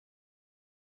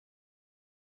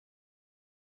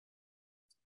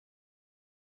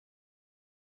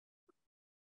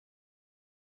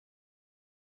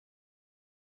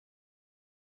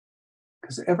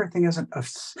 because everything isn't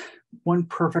one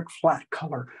perfect flat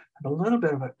color. I have a little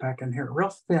bit of it back in here,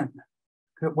 real thin,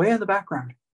 way in the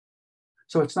background.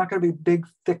 So it's not going to be big,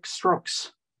 thick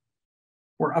strokes.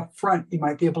 Where up front, you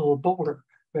might be a little bolder.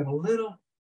 We have a little,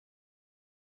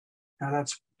 now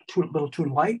that's a little too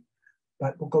light,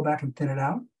 but we'll go back and thin it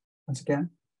out once again.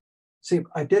 See,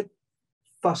 I did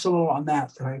fuss a little on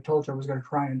that I told you I was going to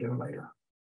try and do later.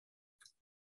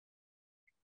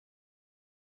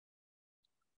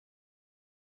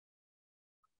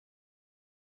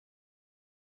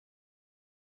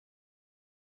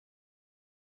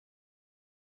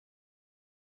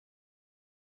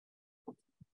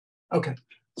 Okay,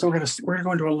 so we're gonna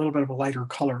go into a little bit of a lighter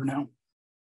color now.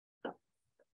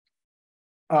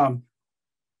 How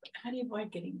do you avoid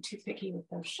getting too picky with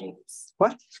those shapes?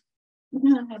 What?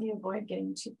 How do you avoid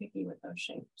getting too picky with those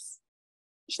shapes?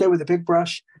 Stay with a big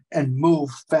brush and move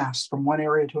fast from one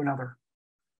area to another.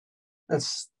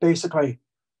 That's basically,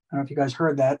 I don't know if you guys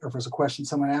heard that, or if it was a question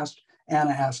someone asked,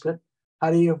 Anna asked it. How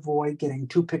do you avoid getting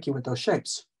too picky with those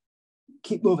shapes?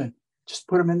 Keep moving, just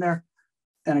put them in there.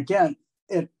 And again,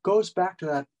 it goes back to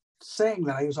that saying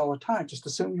that I use all the time, just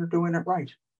assume you're doing it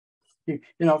right. You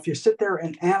know, if you sit there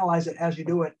and analyze it as you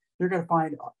do it, you're going to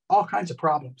find all kinds of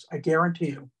problems, I guarantee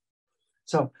you.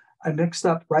 So I mixed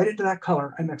up right into that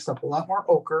color. I mixed up a lot more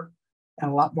ochre and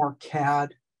a lot more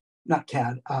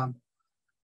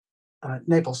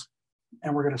Naples.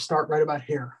 And we're going to start right about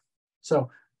here. So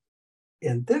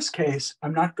in this case,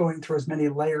 I'm not going through as many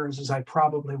layers as I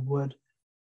probably would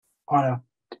on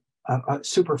a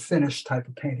super finished type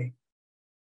of painting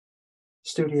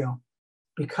studio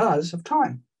because of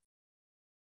time.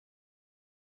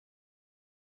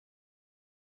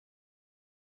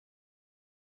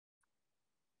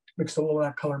 Mix a little of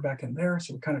that color back in there,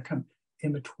 so we kind of come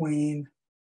in between.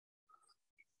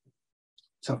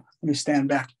 So let me stand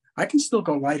back. I can still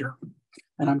go lighter,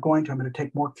 and I'm going to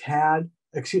take more I'm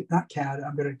going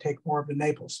to take more of the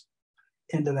Naples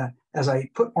into that. As I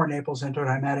put more Naples into it,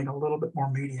 I'm adding a little bit more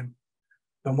medium.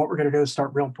 Then what we're going to do is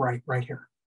start real bright right here.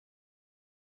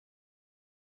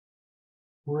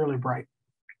 Really bright.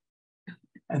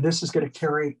 And this is going to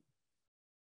carry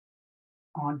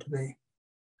on to the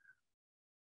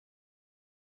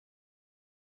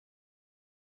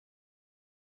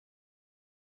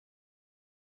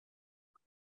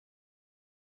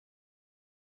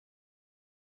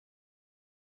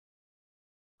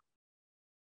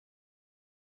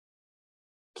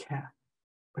cat,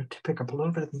 but to pick up a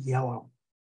little bit of the yellow.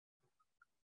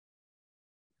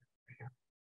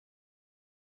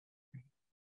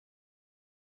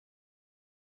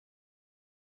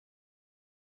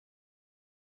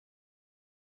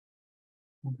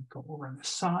 I'm going to go over on the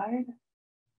side,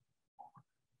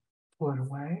 pull it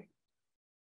away.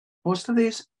 Most of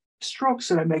these strokes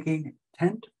that I'm making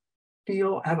tend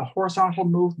to have a horizontal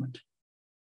movement.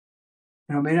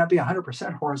 You know, it may not be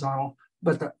 100% horizontal,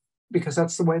 but because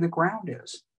that's the way the ground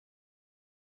is.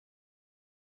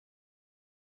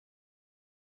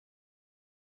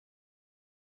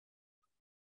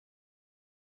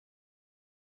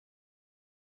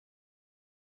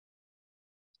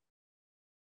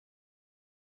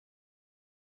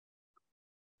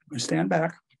 We stand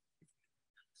back.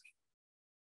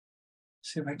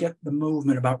 See if I get the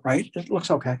movement about right. It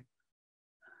looks okay.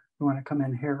 We want to come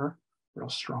in here, real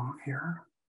strong here,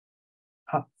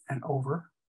 up and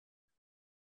over,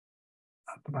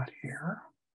 up about here.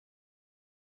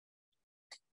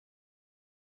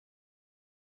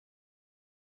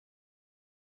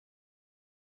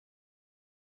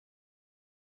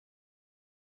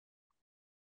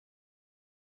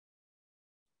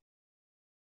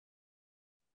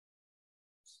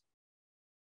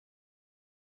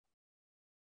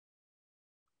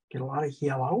 Get a lot of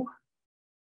yellow.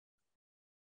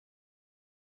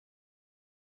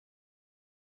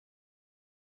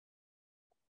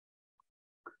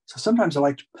 So sometimes I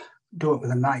like to do it with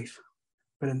a knife,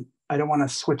 but I don't want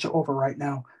to switch it over right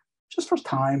now, just for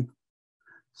time.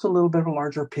 It's a little bit of a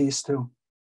larger piece too.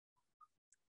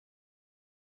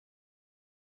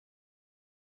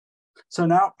 So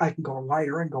now I can go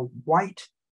lighter and go white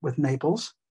with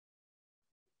Naples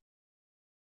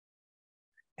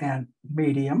and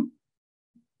medium.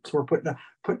 So we're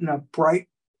putting a bright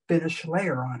finish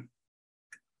layer on.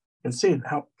 You can see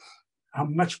how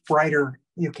much brighter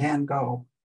you can go.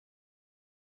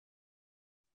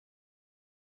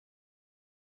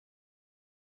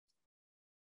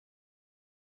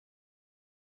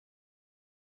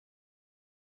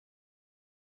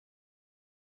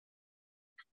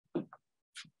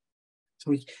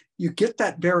 So you get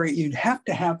that you have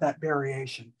to have that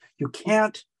variation. You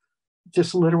can't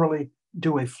just literally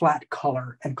do a flat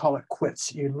color and call it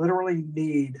quits. You literally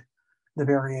need the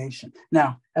variation.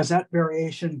 Now, as that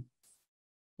variation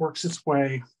works its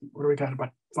way, what do we got,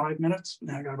 about 5 minutes?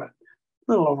 Now I got about a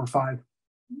little over 5.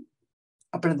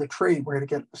 Up into the tree, we're going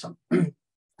to get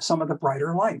some of the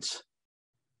brighter lights.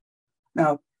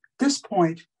 Now, at this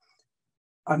point,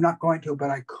 I'm not going to, but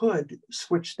I could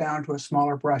switch down to a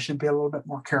smaller brush and be a little bit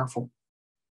more careful.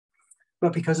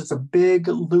 But because it's a big,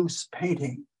 loose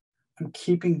painting, I'm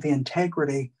keeping the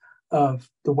integrity of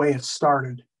the way it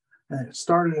started. And it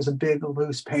started as a big,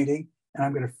 loose painting, and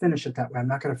I'm going to finish it that way. I'm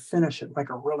not going to finish it like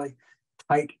a really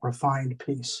tight, refined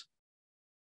piece.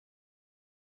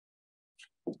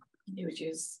 You would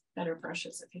use better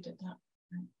brushes if you did that.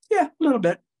 Right? Yeah, a little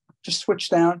bit. Just switch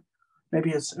down.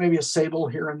 Maybe a sable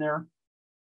here and there.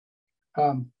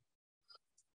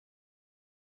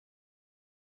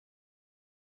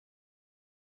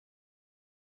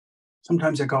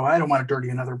 Sometimes I go, I don't want to dirty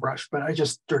another brush, but I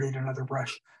just dirtied another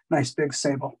brush. Nice big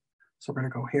sable. So we're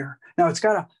going to go here. Now it's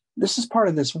got this is part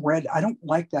of this red. I don't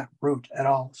like that root at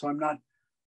all. So I'm not,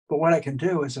 but what I can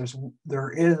do is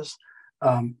there is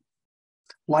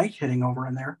light hitting over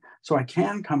in there. So I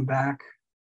can come back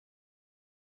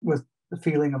with the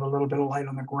feeling of a little bit of light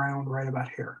on the ground right about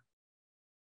here.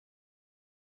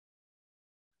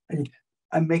 And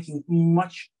I'm making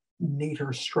much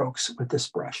neater strokes with this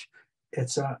brush.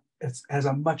 It has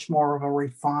a much more of a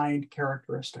refined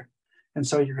characteristic. And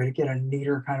so you're going to get a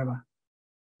neater kind of a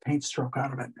paint stroke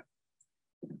out of it.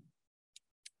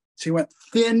 So you went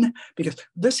thin because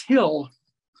this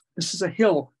is a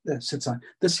hill that it sits on.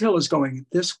 This hill is going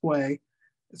this way.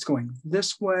 It's going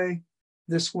this way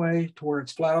to where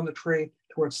it's flat on the tree,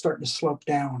 to where it's starting to slope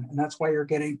down. And that's why you're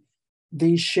getting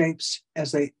these shapes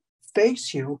as they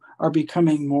face you are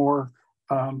becoming more,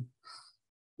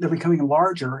 they're becoming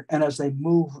larger. And as they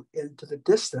move into the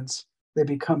distance, they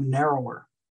become narrower.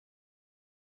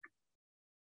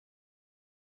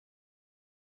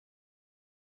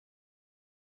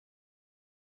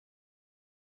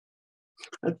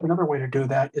 Another way to do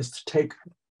that is to take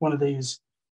one of these,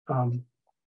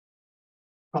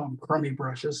 crummy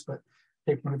brushes, but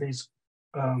take one of these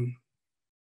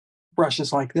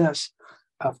brushes like this,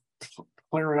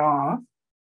 clear it off.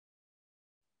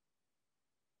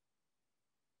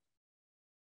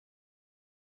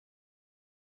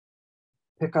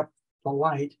 Pick up the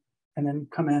light and then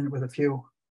come in with a few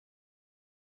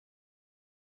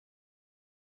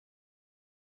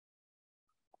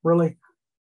really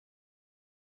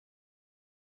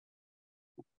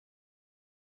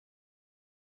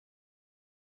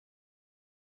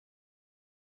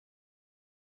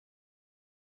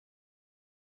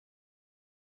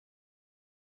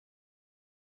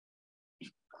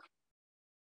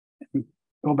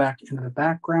go back into the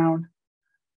background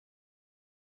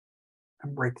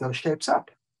and break those shapes up.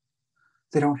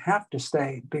 They don't have to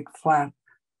stay big flat.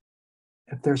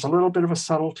 If there's a little bit of a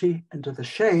subtlety into the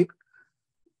shape,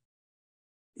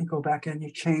 you go back and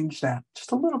you change that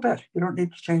just a little bit. You don't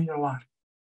need to change it a lot.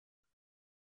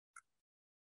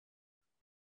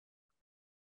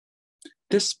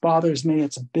 This bothers me.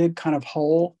 It's a big kind of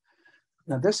hole.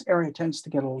 Now this area tends to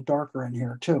get a little darker in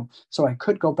here too. So I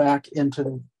could go back into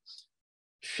the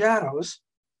shadows.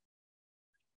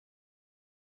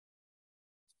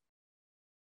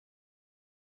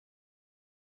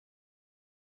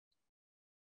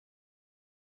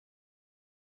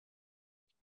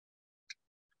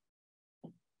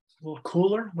 A little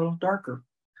cooler, a little darker.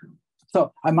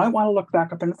 So I might want to look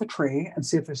back up into the tree and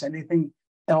see if there's anything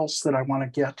else that I want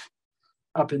to get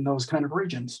up in those kind of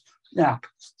regions. Now,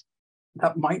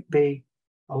 that might be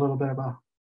a little bit of a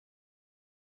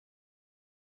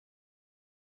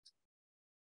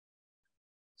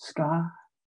sky.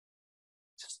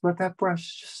 Just let that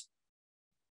brush just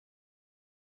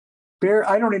bare.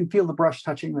 I don't even feel the brush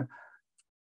touching the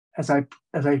as I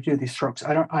do these strokes.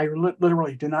 I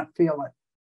literally do not feel it.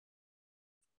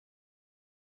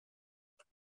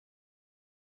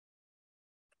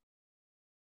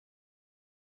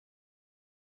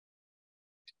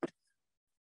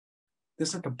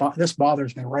 This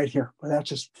bothers me right here, but that's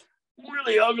just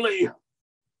really ugly.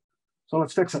 So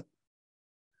let's fix it.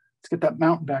 Let's get that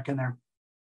mountain back in there.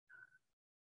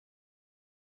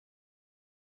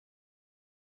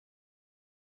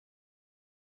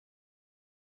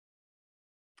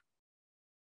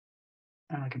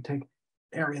 And I can take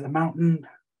the area of the mountain,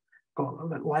 go a little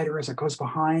bit lighter as it goes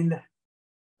behind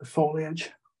the foliage.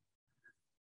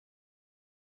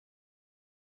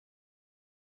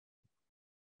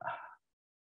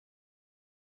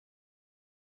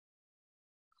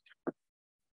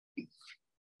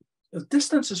 The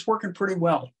distance is working pretty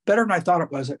well, better than I thought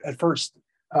it was at first.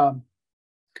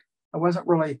 I wasn't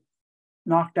really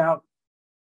knocked out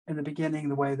in the beginning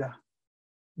the way I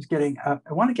was getting. I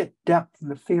want to get depth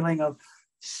and the feeling of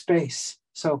space.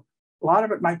 So a lot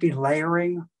of it might be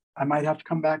layering. I might have to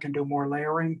come back and do more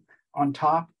layering on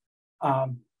top. I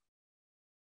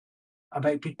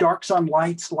might be darks on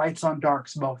lights, lights on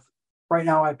darks, both. Right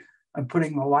now I'm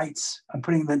putting the lights, I'm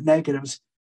putting the negatives.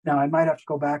 Now I might have to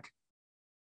go back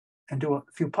and do a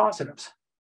few positives.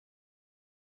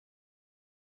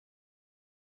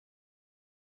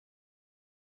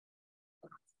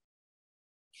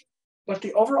 But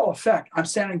the overall effect, I'm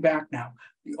standing back now.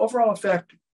 The overall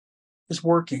effect is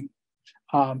working.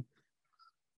 I've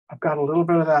got a little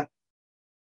bit of that,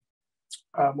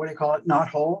 what do you call it, knot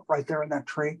hole right there in that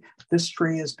tree. This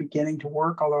tree is beginning to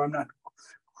work, although I'm not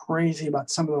crazy about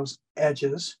some of those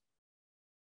edges.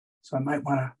 So I might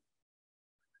want to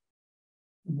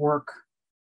work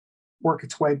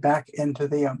its way back into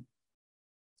the, and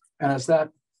as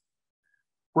that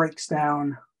breaks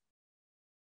down,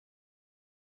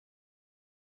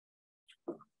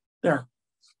 there.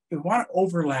 You want to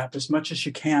overlap as much as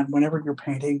you can whenever you're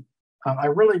painting. I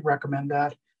really recommend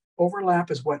that. Overlap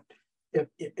is what,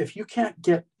 if you can't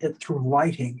get it through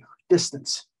lighting,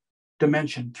 distance,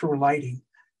 dimension, through lighting,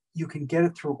 you can get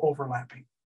it through overlapping.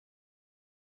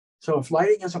 So if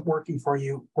lighting isn't working for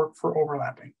you, work for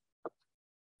overlapping.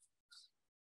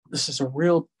 This is a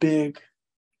real big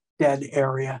dead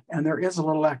area, and there is a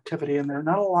little activity in there,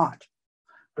 not a lot,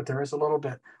 but there is a little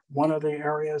bit. One of the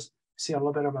areas, see a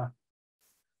little bit of a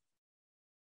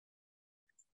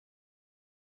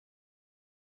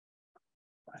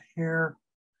here,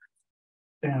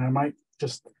 and I might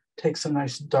just take some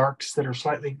nice darks that are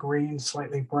slightly green,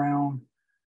 slightly brown.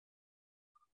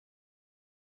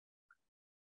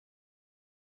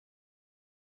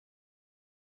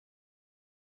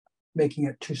 Making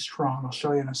it too strong. I'll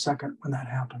show you in a second when that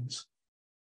happens.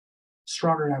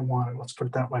 Stronger than I wanted, let's put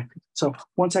it that way. So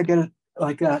once I get it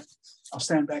like that, I'll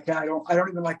stand back. I don't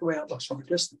even like the way that looks from a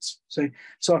distance. See,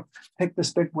 so take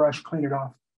this big brush, clean it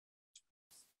off.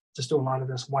 Just do a lot of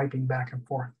this wiping back and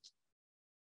forth.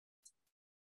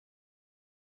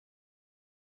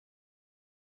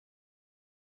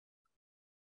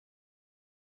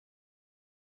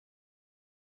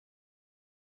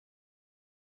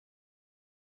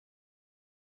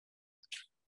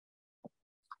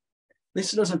 At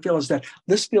least it doesn't feel as dead.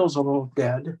 This feels a little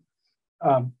dead.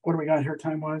 What do we got here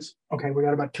time-wise? Okay, we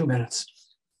got about 2 minutes.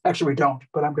 Actually, we don't,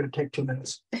 but I'm going to take 2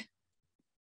 minutes.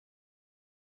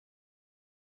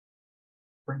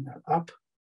 Bring that up.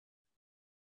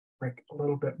 Break a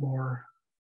little bit more.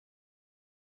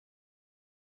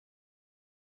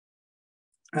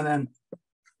 And then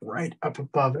right up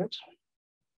above it,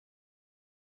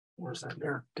 where's that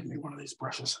there? Give me one of these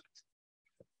brushes.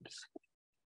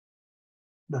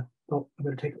 I'm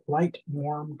going to take light,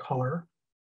 warm color,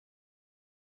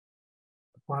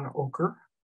 a lot of ochre,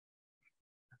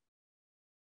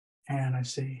 and I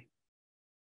see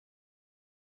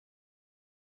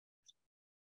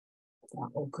more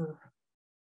ochre.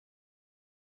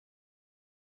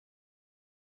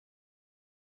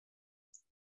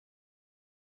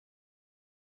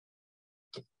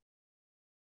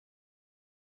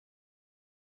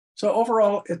 So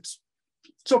overall, it's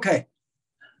okay.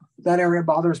 That area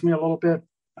bothers me a little bit.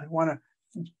 I want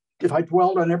to, if I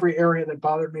dwelled on every area that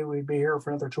bothered me, we'd be here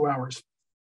for another 2 hours.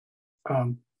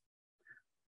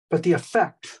 But the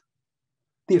effect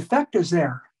is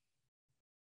there.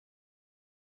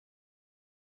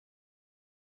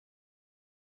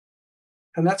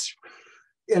 And that's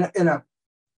in a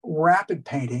rapid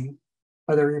painting,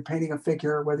 whether you're painting a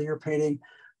figure, whether you're painting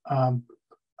a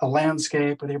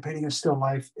landscape, whether you're painting a still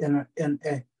life, in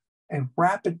a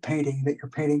rapid painting that you're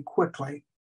painting quickly.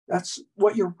 That's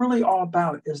what you're really all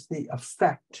about, is the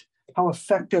effect. How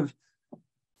effective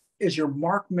is your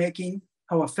mark making?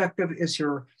 How effective is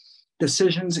your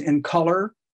decisions in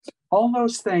color? All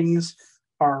those things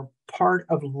are part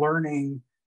of learning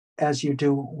as you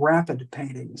do rapid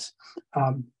paintings.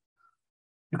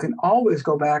 You can always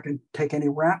go back and take any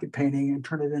rapid painting and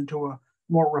turn it into a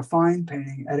more refined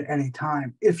painting at any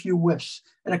time, if you wish.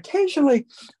 And occasionally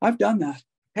I've done that.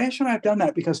 Occasionally I've done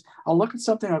that because I'll look at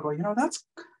something and I'll go, you know, that's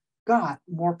got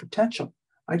more potential.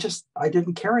 I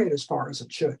didn't carry it as far as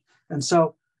it should. And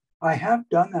so I have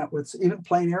done that with even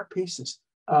plein air pieces.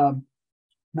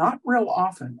 Not real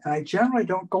often. And I generally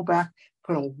don't go back,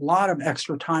 put a lot of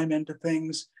extra time into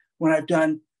things when I've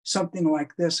done something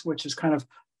like this, which is kind of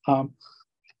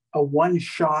a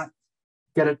one-shot,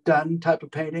 get it done type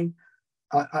of painting.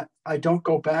 I don't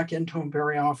go back into them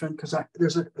very often because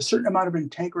there's a certain amount of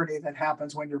integrity that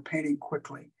happens when you're painting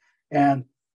quickly. And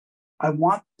I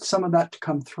want some of that to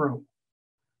come through.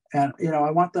 And, you know,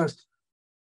 I want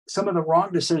some of the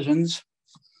wrong decisions,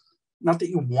 not that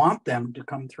you want them to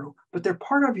come through, but they're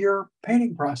part of your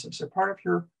painting process. They're part of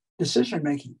your decision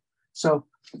making. So,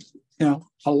 you know,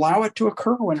 allow it to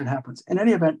occur when it happens. In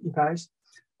any event, you guys,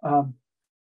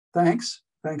 thanks.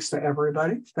 Thanks to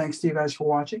everybody. Thanks to you guys for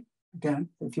watching. Again,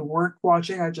 if you weren't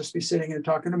watching, I'd just be sitting and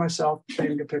talking to myself,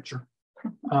 painting a picture.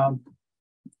 And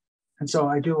so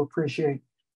I do appreciate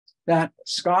that.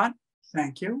 Scott,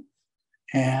 thank you.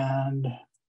 And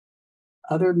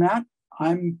other than that,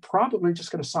 I'm probably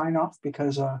just going to sign off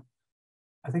because I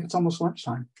think it's almost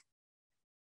lunchtime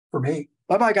for me.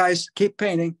 Bye-bye, guys. Keep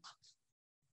painting.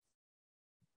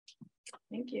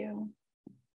 Thank you.